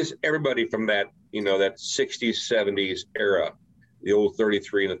 and just everybody from that, that 60s, 70s era, the old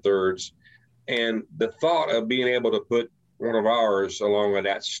 33 and a thirds. And the thought of being able to put one of ours along with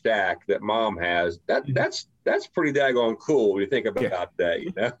that stack that mom has, that's pretty daggone cool when you think about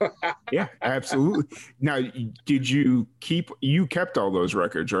that, Yeah, absolutely. Now, did you kept all those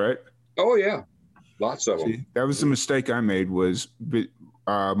records, right? Oh, yeah. Lots of them. That was the mistake I made was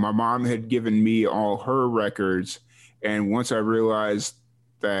my mom had given me all her records. And once I realized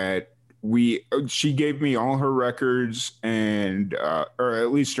that she gave me all her records and, or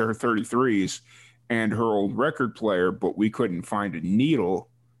at least her 33s and her old record player, but we couldn't find a needle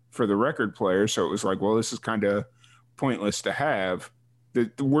for the record player. So it was like, well, this is kind of pointless to have.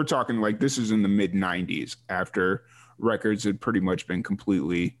 We're talking like this is in the mid 90s after records had pretty much been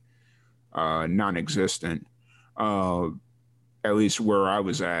completely non-existent, at least where I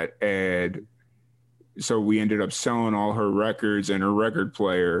was at. And so we ended up selling all her records and her record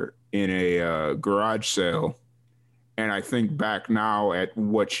player in a garage sale. And I think back now at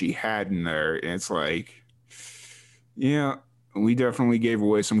what she had in there, and it's like, yeah, we definitely gave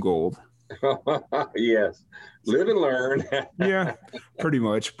away some gold. Yes. Live and learn. Yeah, pretty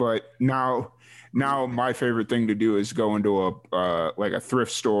much. But now my favorite thing to do is go into like a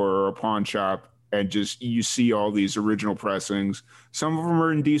thrift store or a pawn shop and just you see all these original pressings. Some of them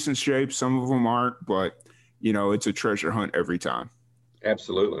are in decent shape, some of them aren't, but it's a treasure hunt every time.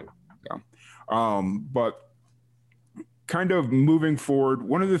 Absolutely. Yeah. But kind of moving forward,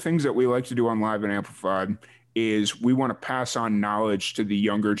 one of the things that we like to do on Live and Amplified is we want to pass on knowledge to the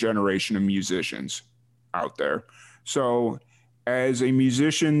younger generation of musicians out there. So as a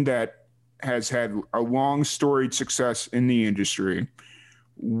musician that has had a long storied success in the industry,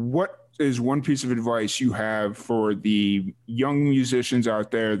 what is one piece of advice you have for the young musicians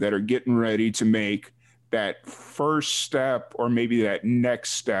out there that are getting ready to make that first step or maybe that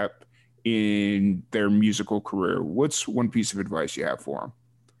next step in their musical career, what's one piece of advice you have for them?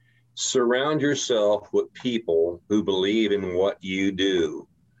 Surround yourself with people who believe in what you do.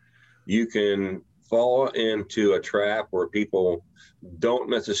 You can fall into a trap where people don't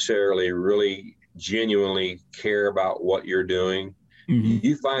necessarily really genuinely care about what you're doing. Mm-hmm.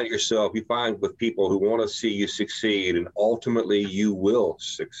 You find with people who want to see you succeed, and ultimately you will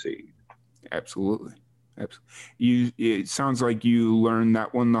succeed. Absolutely. It sounds like you learned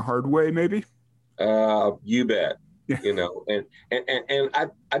that one the hard way, maybe. You bet. Yeah. And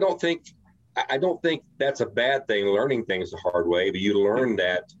I don't think that's a bad thing, learning things the hard way, but you learn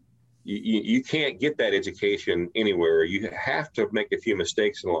that you can't get that education anywhere. You have to make a few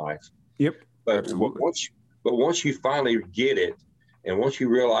mistakes in life. Yep. But Absolutely. once you finally get it, and once you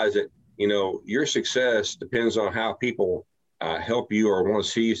realize that, your success depends on how people help you or want to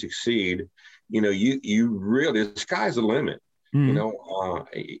see you succeed, you really, the sky's the limit,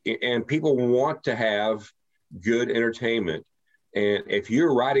 Mm-hmm. and people want to have good entertainment. And if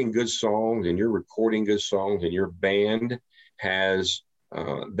you're writing good songs and you're recording good songs and your band has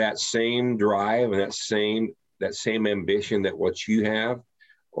that same drive and that same ambition that what you have,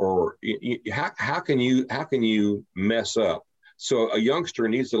 or how can you mess up? So a youngster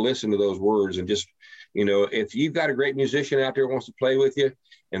needs to listen to those words and just, if you've got a great musician out there who wants to play with you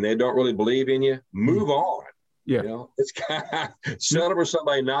and they don't really believe in you, move on. Yeah. It's kind of settle for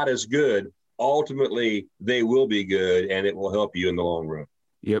somebody not as good. Ultimately, they will be good, and it will help you in the long run.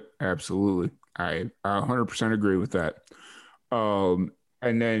 Yep, absolutely. I 100% agree with that. And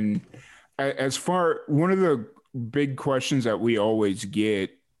then, one of the big questions that we always get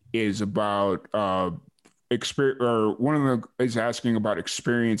is about experience, or one of them is asking about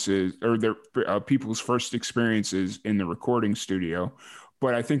experiences or their people's first experiences in the recording studio.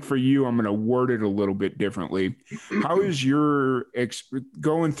 But I think for you, I'm going to word it a little bit differently. How is your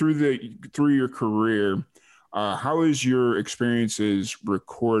going through your career? How has your experiences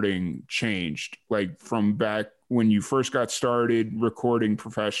recording changed, like from back when you first got started recording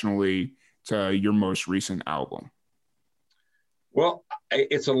professionally to your most recent album? Well,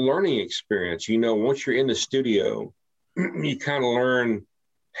 it's a learning experience. Once you're in the studio, you kind of learn,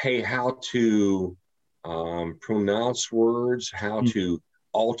 hey, how to pronounce words, how to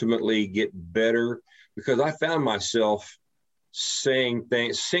ultimately get better. Because I found myself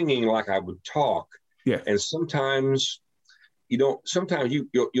singing like I would talk. Yeah. And sometimes you'll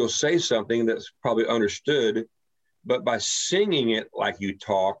say something that's probably understood, but by singing it like you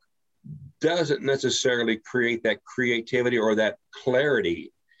talk doesn't necessarily create that creativity or that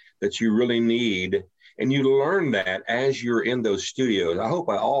clarity that you really need. And you learn that as you're in those studios. I hope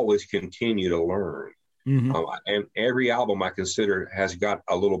I always continue to learn. Mm-hmm. And every album I consider has got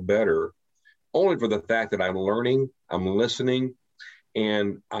a little better, only for the fact that I'm learning, I'm listening,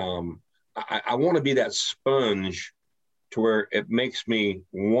 and I want to be that sponge to where it makes me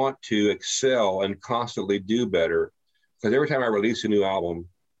want to excel and constantly do better. Because every time I release a new album,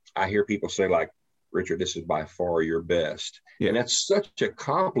 I hear people say, like, Richard, this is by far your best. Yeah. And that's such a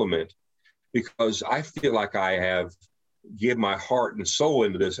compliment, because I feel like I have given my heart and soul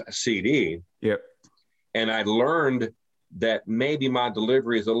into this CD. Yep. And I learned that maybe my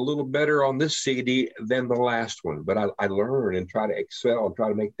delivery is a little better on this CD than the last one. But I learn and try to excel and try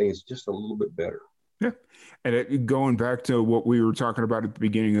to make things just a little bit better. Yeah. And going back to what we were talking about at the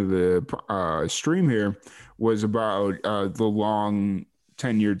beginning of the stream here was about the long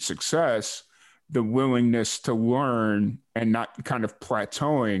tenured success, the willingness to learn and not kind of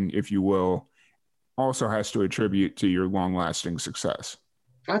plateauing, if you will, also has to attribute to your long lasting success.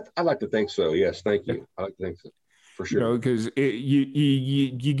 I like to think so. Yes. Thank you. I like to think so. For sure. Because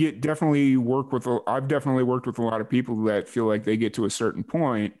you get definitely work with, I've definitely worked with a lot of people that feel like they get to a certain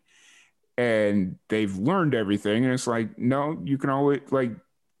point and they've learned everything. And it's like, no, you can always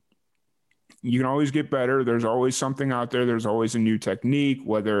get better. There's always something out there. There's always a new technique,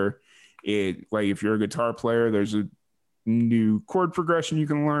 whether if you're a guitar player, there's a new chord progression you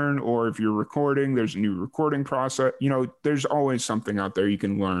can learn, or if you're recording, there's a new recording process. There's always something out there you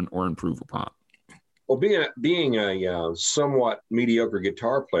can learn or improve upon. Well, being a somewhat mediocre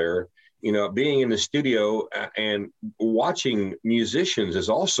guitar player, being in the studio and watching musicians is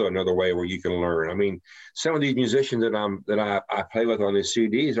also another way where you can learn. I mean, some of these musicians that I play with on these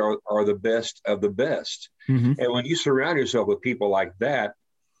CDs are the best of the best. Mm-hmm. And when you surround yourself with people like that,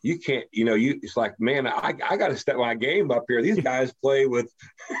 you can't, it's like, man, I got to step my game up here. These guys play with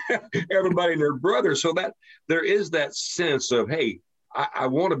everybody and their brother. So that there is that sense of, hey, I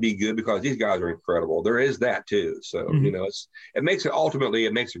want to be good because these guys are incredible. There is that too. So, Mhm. it makes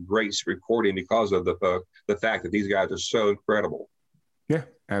a great recording because of the fact that these guys are so incredible. Yeah,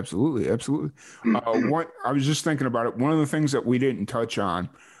 absolutely, absolutely. What I was just thinking about it. One of the things that we didn't touch on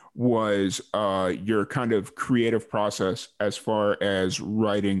was your kind of creative process as far as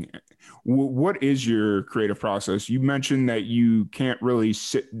writing. What is your creative process? You mentioned that you can't really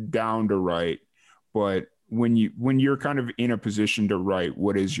sit down to write, but when you're kind of in a position to write,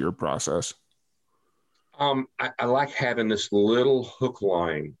 what is your process? I like having this little hook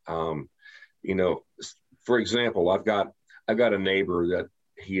line. You know, for example, I've got a neighbor that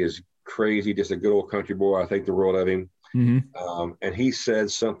he is crazy, just a good old country boy. I think the world of him. Hmm. And he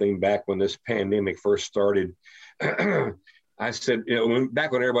said something back when this pandemic first started. I said,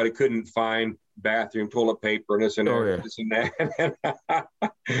 back when everybody couldn't find bathroom toilet paper and this and Oh that, yeah. this and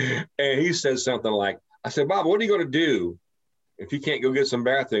that. And he said something like, I said, Bob, what are you going to do if you can't go get some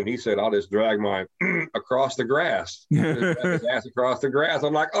bathroom? He said, I'll just drag my across the grass. Just drag his ass across the grass.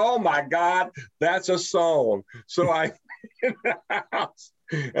 I'm like, oh my God, that's a song. So I in the house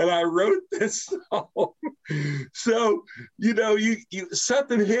and I wrote this song. So, you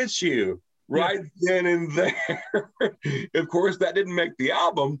something hits you Yeah. right then and there. Of course, that didn't make the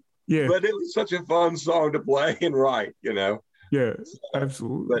album, Yeah. but it was such a fun song to play and write. Yeah. But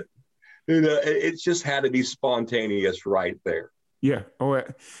Absolutely. it just had to be spontaneous right there. Yeah. Oh,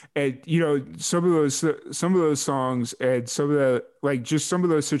 and some of those songs and some of the like just some of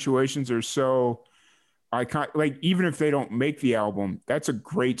those situations are so iconic. Like even if they don't make the album, that's a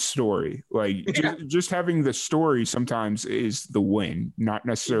great story. Like Yeah, just having the story sometimes is the win, not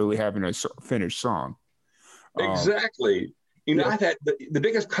necessarily having a finished song. Um, exactly. yeah. I've had the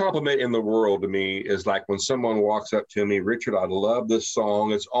biggest compliment in the world to me is like when someone walks up to me, Richard, I love this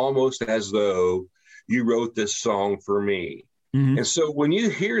song. It's almost as though you wrote this song for me. And Hmm. so when you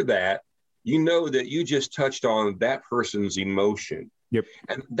hear that, you know that you just touched on that person's emotion. Yep.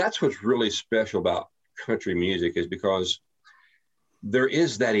 And that's what's really special about country music is because there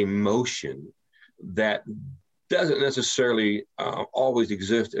is that emotion that doesn't necessarily always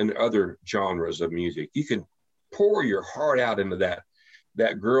exist in other genres of music. You can pour your heart out into that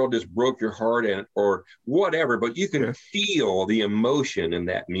girl just broke your heart and or whatever, but you can Yeah. feel the emotion in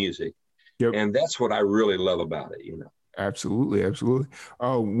that music. Yep. And that's what I really love about it. Absolutely, absolutely.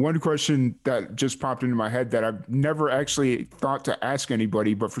 One question that just popped into my head that I've never actually thought to ask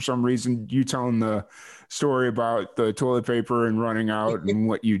anybody, but for some reason, you telling the story about the toilet paper and running out and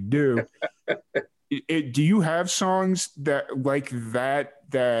what you do. Do you have songs that like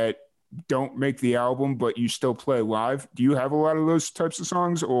that don't make the album, but you still play live? Do you have a lot of those types of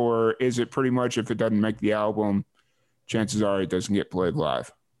songs, or is it pretty much if it doesn't make the album, chances are it doesn't get played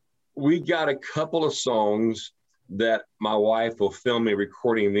live? We got a couple of songs that my wife will film me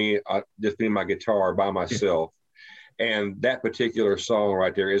recording me, just being my guitar by Yeah, myself. And that particular song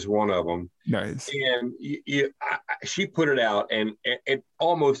right there is one of them. nice. And she put it out, and at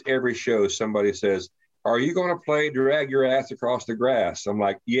almost every show, somebody says, "Are you going to play Drag Your Ass Across the Grass?" I'm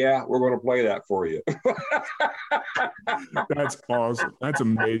like, "Yeah, we're going to play that for you." That's awesome. That's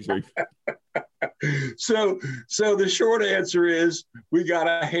amazing. so the short answer is we got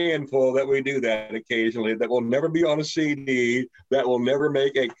a handful that we do that occasionally that will never be on a CD, that will never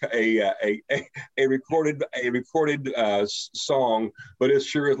make a recorded song, but it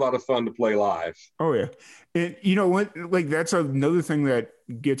sure is a lot of fun to play live. Oh yeah. And you know what? Like that's another thing that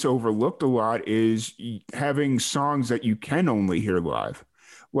gets overlooked a lot is having songs that you can only hear live.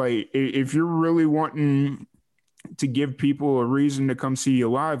 Like if you're really wanting to give people a reason to come see you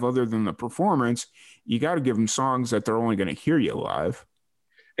live other than the performance, you got to give them songs that they're only going to hear you live.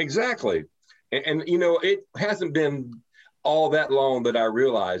 Exactly. And it hasn't been all that long that I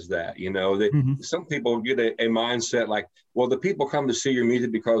realized that Mhm. some people get a mindset like, well, the people come to see your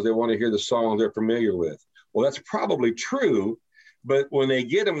music because they want to hear the songs they're familiar with. Well, that's probably true. But when you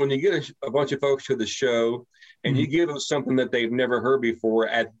get a bunch of folks to the show and you Mhm. give them something that they've never heard before,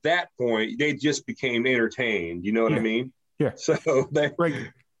 at that point, they just became entertained. You know what I Yeah. mean? Yeah. So they, Like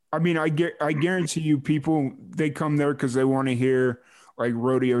I mean, I guarantee you people they come there because they want to hear like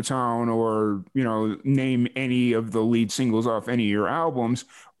Rodeo Town or, name any of the lead singles off any of your albums,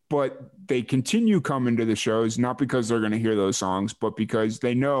 but they continue coming to the shows not because they're going to hear those songs, but because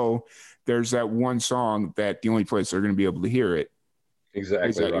they know there's that one song that the only place they're going to be able to hear it is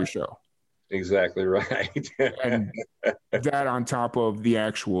exactly at your right. show. Exactly right. And that on top of the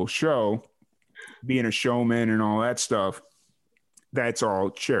actual show, being a showman and all that stuff, that's all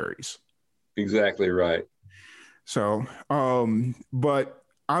cherries. Exactly right. So, but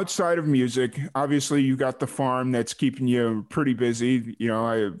outside of music, obviously you got the farm that's keeping you pretty busy. You know,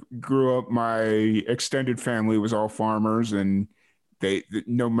 I grew up, my extended family was all farmers, and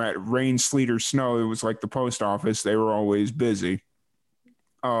no matter rain, sleet, or snow, it was like the post office. They were always busy.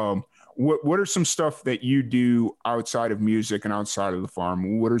 What are some stuff that you do outside of music and outside of the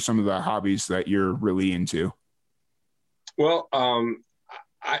farm? What are some of the hobbies that you're really into? Well,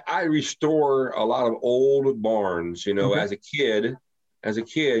 I restore a lot of old barns. You know, Okay. as a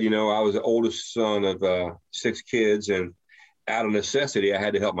kid, you know, I was the oldest son of six kids, and out of necessity, I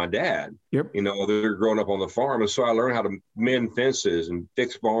had to help my dad. Yep. You know, they're growing up on the farm, and so I learned how to mend fences and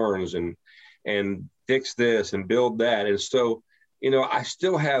fix barns and fix this and build that. And so, you know, I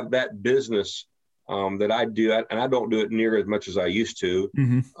still have that business that I do, and I don't do it near as much as I used to.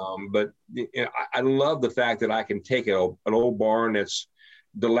 Hmm. But you know, I love the fact that I can take an old barn that's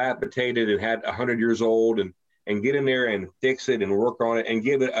dilapidated and had 100 years old and get in there and fix it and work on it and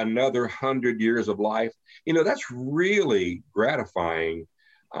give it another 100 years of life. You know, that's really gratifying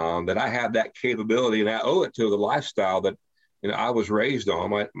that I have that capability, and I owe it to the lifestyle that, you know, I was raised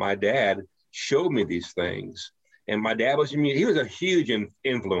on. My dad showed me these things. And my dad was, he was a huge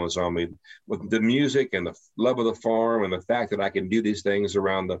influence on me with the music and the love of the farm and the fact that I can do these things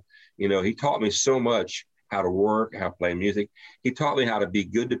around you know, he taught me so much how to work, how to play music. He taught me how to be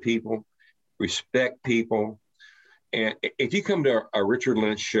good to people, respect people. And if you come to a Richard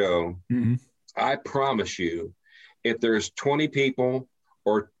Lynch show, Hmm. I promise you, if there's 20 people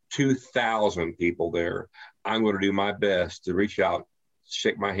or 2,000 people there, I'm going to do my best to reach out,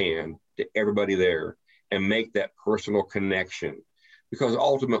 shake my hand to everybody there and make that personal connection. Because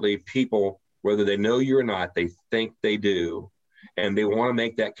ultimately, people, whether they know you or not, they think they do. And they want to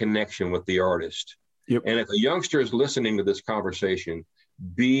make that connection with the artist. Yep. And if a youngster is listening to this conversation,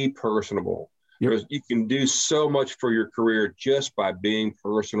 be personable. Yep. You can do so much for your career just by being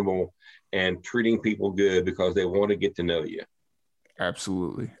personable and treating people good because they want to get to know you.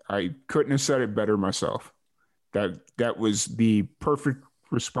 Absolutely. I couldn't have said it better myself. That was the perfect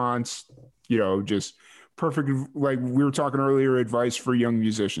response, you know, just perfect. Like we were talking earlier, advice for young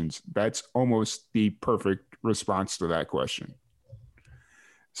musicians. That's almost the perfect response to that question.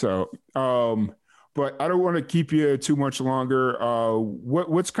 So, but I don't want to keep you too much longer.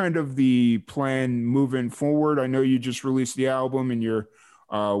 What's kind of the plan moving forward? I know you just released the album and you're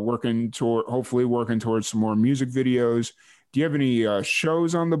hopefully working towards some more music videos. Do you have any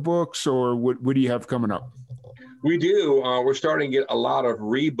shows on the books, or what do you have coming up? We do. We're starting to get a lot of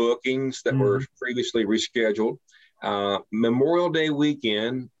rebookings that were Mhm. previously rescheduled. Memorial Day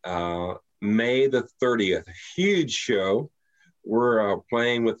weekend, May the 30th, huge show. We're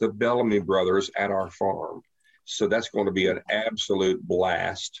playing with the Bellamy Brothers at our farm. So that's going to be an absolute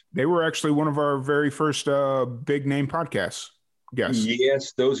blast. They were actually one of our very first big name podcasts guests.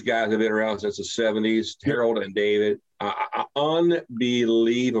 Yes, those guys have been around since the 70s, Yep. Harold and David.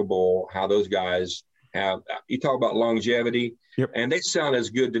 Unbelievable how those guys have. You talk about longevity, Yep. and they sound as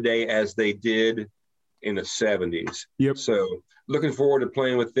good today as they did in the 70s. Yep. So looking forward to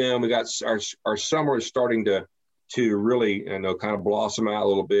playing with them. We got our summer is starting to really, you know, kind of blossom out a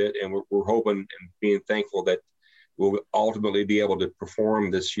little bit, and we're hoping and being thankful that we'll ultimately be able to perform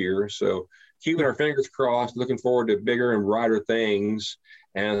this year. So keeping our fingers crossed, looking forward to bigger and brighter things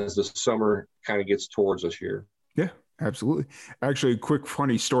as the summer kind of gets towards us here. Yeah, absolutely. Actually, a quick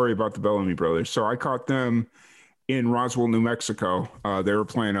funny story about the Bellamy Brothers. So I caught them in Roswell, New Mexico. They were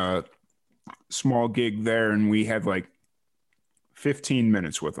playing a small gig there, and we had like 15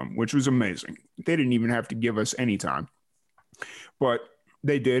 minutes with them, which was amazing. They didn't even have to give us any time, but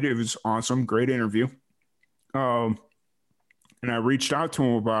they did. It was awesome. Great interview. Um, and I reached out to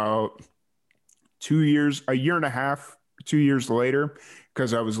them about 2 years, a year and a half, 2 years later,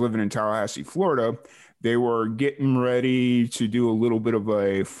 because I was living in Tallahassee, Florida. They were getting ready to do a little bit of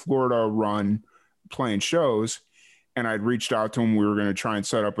a Florida run playing shows. And I'd reached out to them. We were going to try and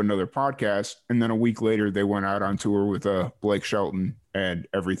set up another podcast. And then a week later, they went out on tour with Blake Shelton, and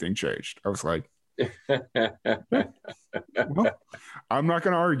everything changed. I was like, well, I'm not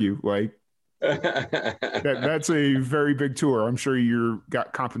going to argue. Like, that's a very big tour. I'm sure you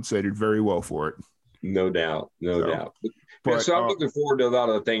got compensated very well for it. No doubt, no doubt. But So I'm looking forward to a lot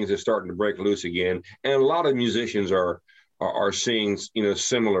of the things that's starting to break loose again, and a lot of musicians are seeing, you know,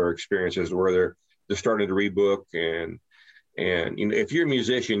 similar experiences where they're starting to rebook and you know, if you're a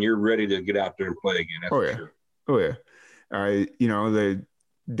musician, you're ready to get out there and play again. That's oh for yeah, sure. oh yeah. You know, they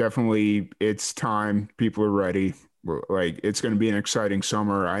definitely, it's time. People are ready. Like, it's going to be an exciting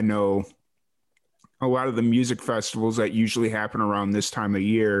summer. I know a lot of the music festivals that usually happen around this time of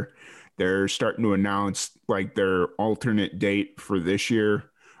year, they're starting to announce like their alternate date for this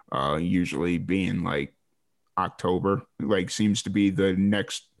year. usually being like October, like seems to be the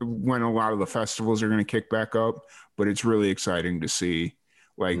next when a lot of the festivals are going to kick back up. But it's really exciting to see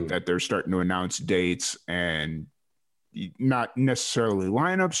like Mm. that they're starting to announce dates and not necessarily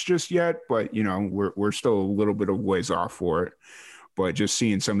lineups just yet, but we're still a little bit of ways off for it. But just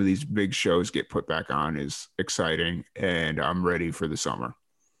seeing some of these big shows get put back on is exciting, and I'm ready for the summer.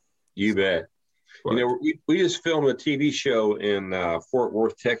 You bet. But We just filmed a TV show in Fort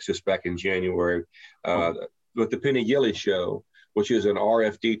Worth, Texas back in January uh, with the Penny Gilly Show, which is an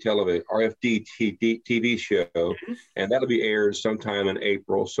RFD TV show, and that'll be aired sometime in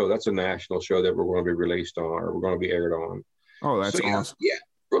April. So that's a national show that we're going to be released on, or we're going to be aired on. oh, So that's awesome. yeah,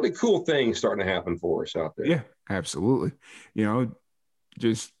 really cool things starting to happen for us out there. Yeah, absolutely. You know,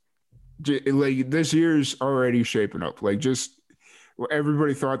 just like this year's already shaping up. Like just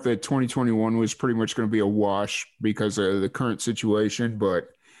everybody thought that 2021 was pretty much going to be a wash because of the current situation, but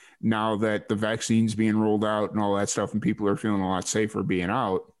now that the vaccine's being rolled out and all that stuff and people are feeling a lot safer being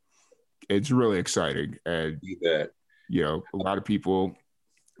out, it's really exciting. And You bet. a lot of people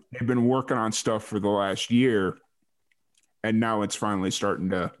have been working on stuff for the last year, and now it's finally starting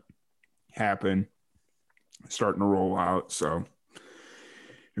to happen, starting to roll out. So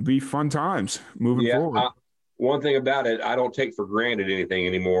it'd be fun times moving Yeah. forward. One thing about it, I don't take for granted anything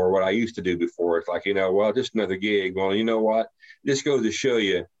anymore. What I used to do before, it's like, well, just another gig. Well, you know what? This goes to show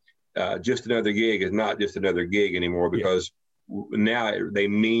you, just another gig is not just another gig anymore, because now they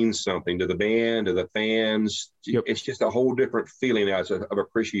mean something to the band, to the fans. Yep. It's just a whole different feeling now of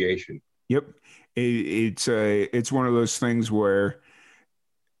appreciation. Yep. It's one of those things where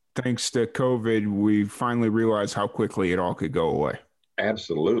thanks to COVID, we finally realized how quickly it all could go away.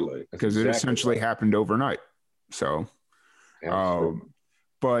 Absolutely. Because it essentially happened overnight. So,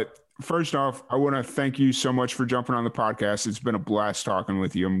 but first off, I want to thank you so much for jumping on the podcast. It's been a blast talking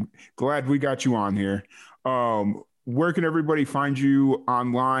with you. I'm glad we got you on here. Where can everybody find you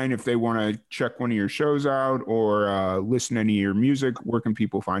online if they want to check one of your shows out or listen to any of your music? Where can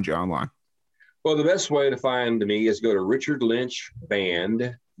people find you online? Well, the best way to find me is go to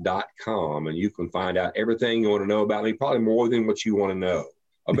richardlynchband.com, and you can find out everything you want to know about me, probably more than what you want to know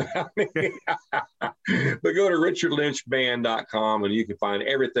about me. But go to richardlynchband.com and you can find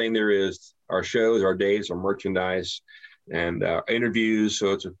everything there is, our shows, our dates, our merchandise, and interviews.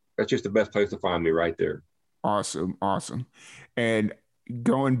 So that's just the best place to find me, right there. Awesome. And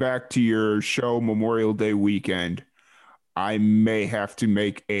going back to your show Memorial Day weekend, I may have to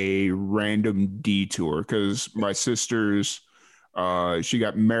make a random detour because my sister's she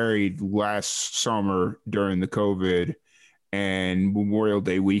got married last summer during the COVID, and Memorial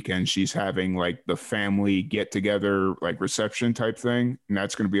Day weekend she's having like the family get together like reception type thing, and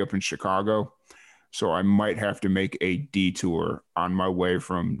that's going to be up in Chicago. So I might have to make a detour on my way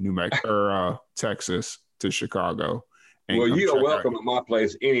from Texas to Chicago. Well, you are welcome at my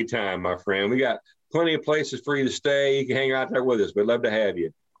place anytime, my friend. We got plenty of places for you to stay. You can hang out there with us. We'd love to have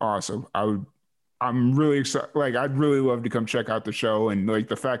you. Awesome. I'm really excited. Like, I'd really love to come check out the show. And like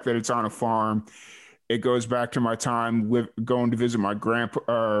the fact that it's on a farm, it goes back to my time going to visit my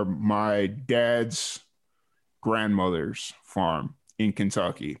dad's grandmother's farm in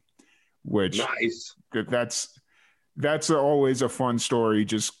Kentucky, which nice. That's always a fun story.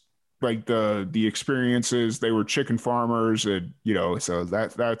 Just like the experiences, they were chicken farmers, and so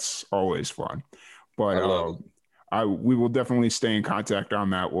that's always fun. But we will definitely stay in contact on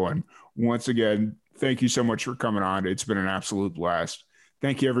that one. Once again, thank you so much for coming on. It's been an absolute blast.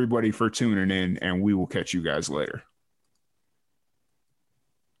 Thank you everybody for tuning in, and we will catch you guys later.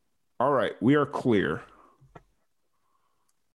 All right, we are clear.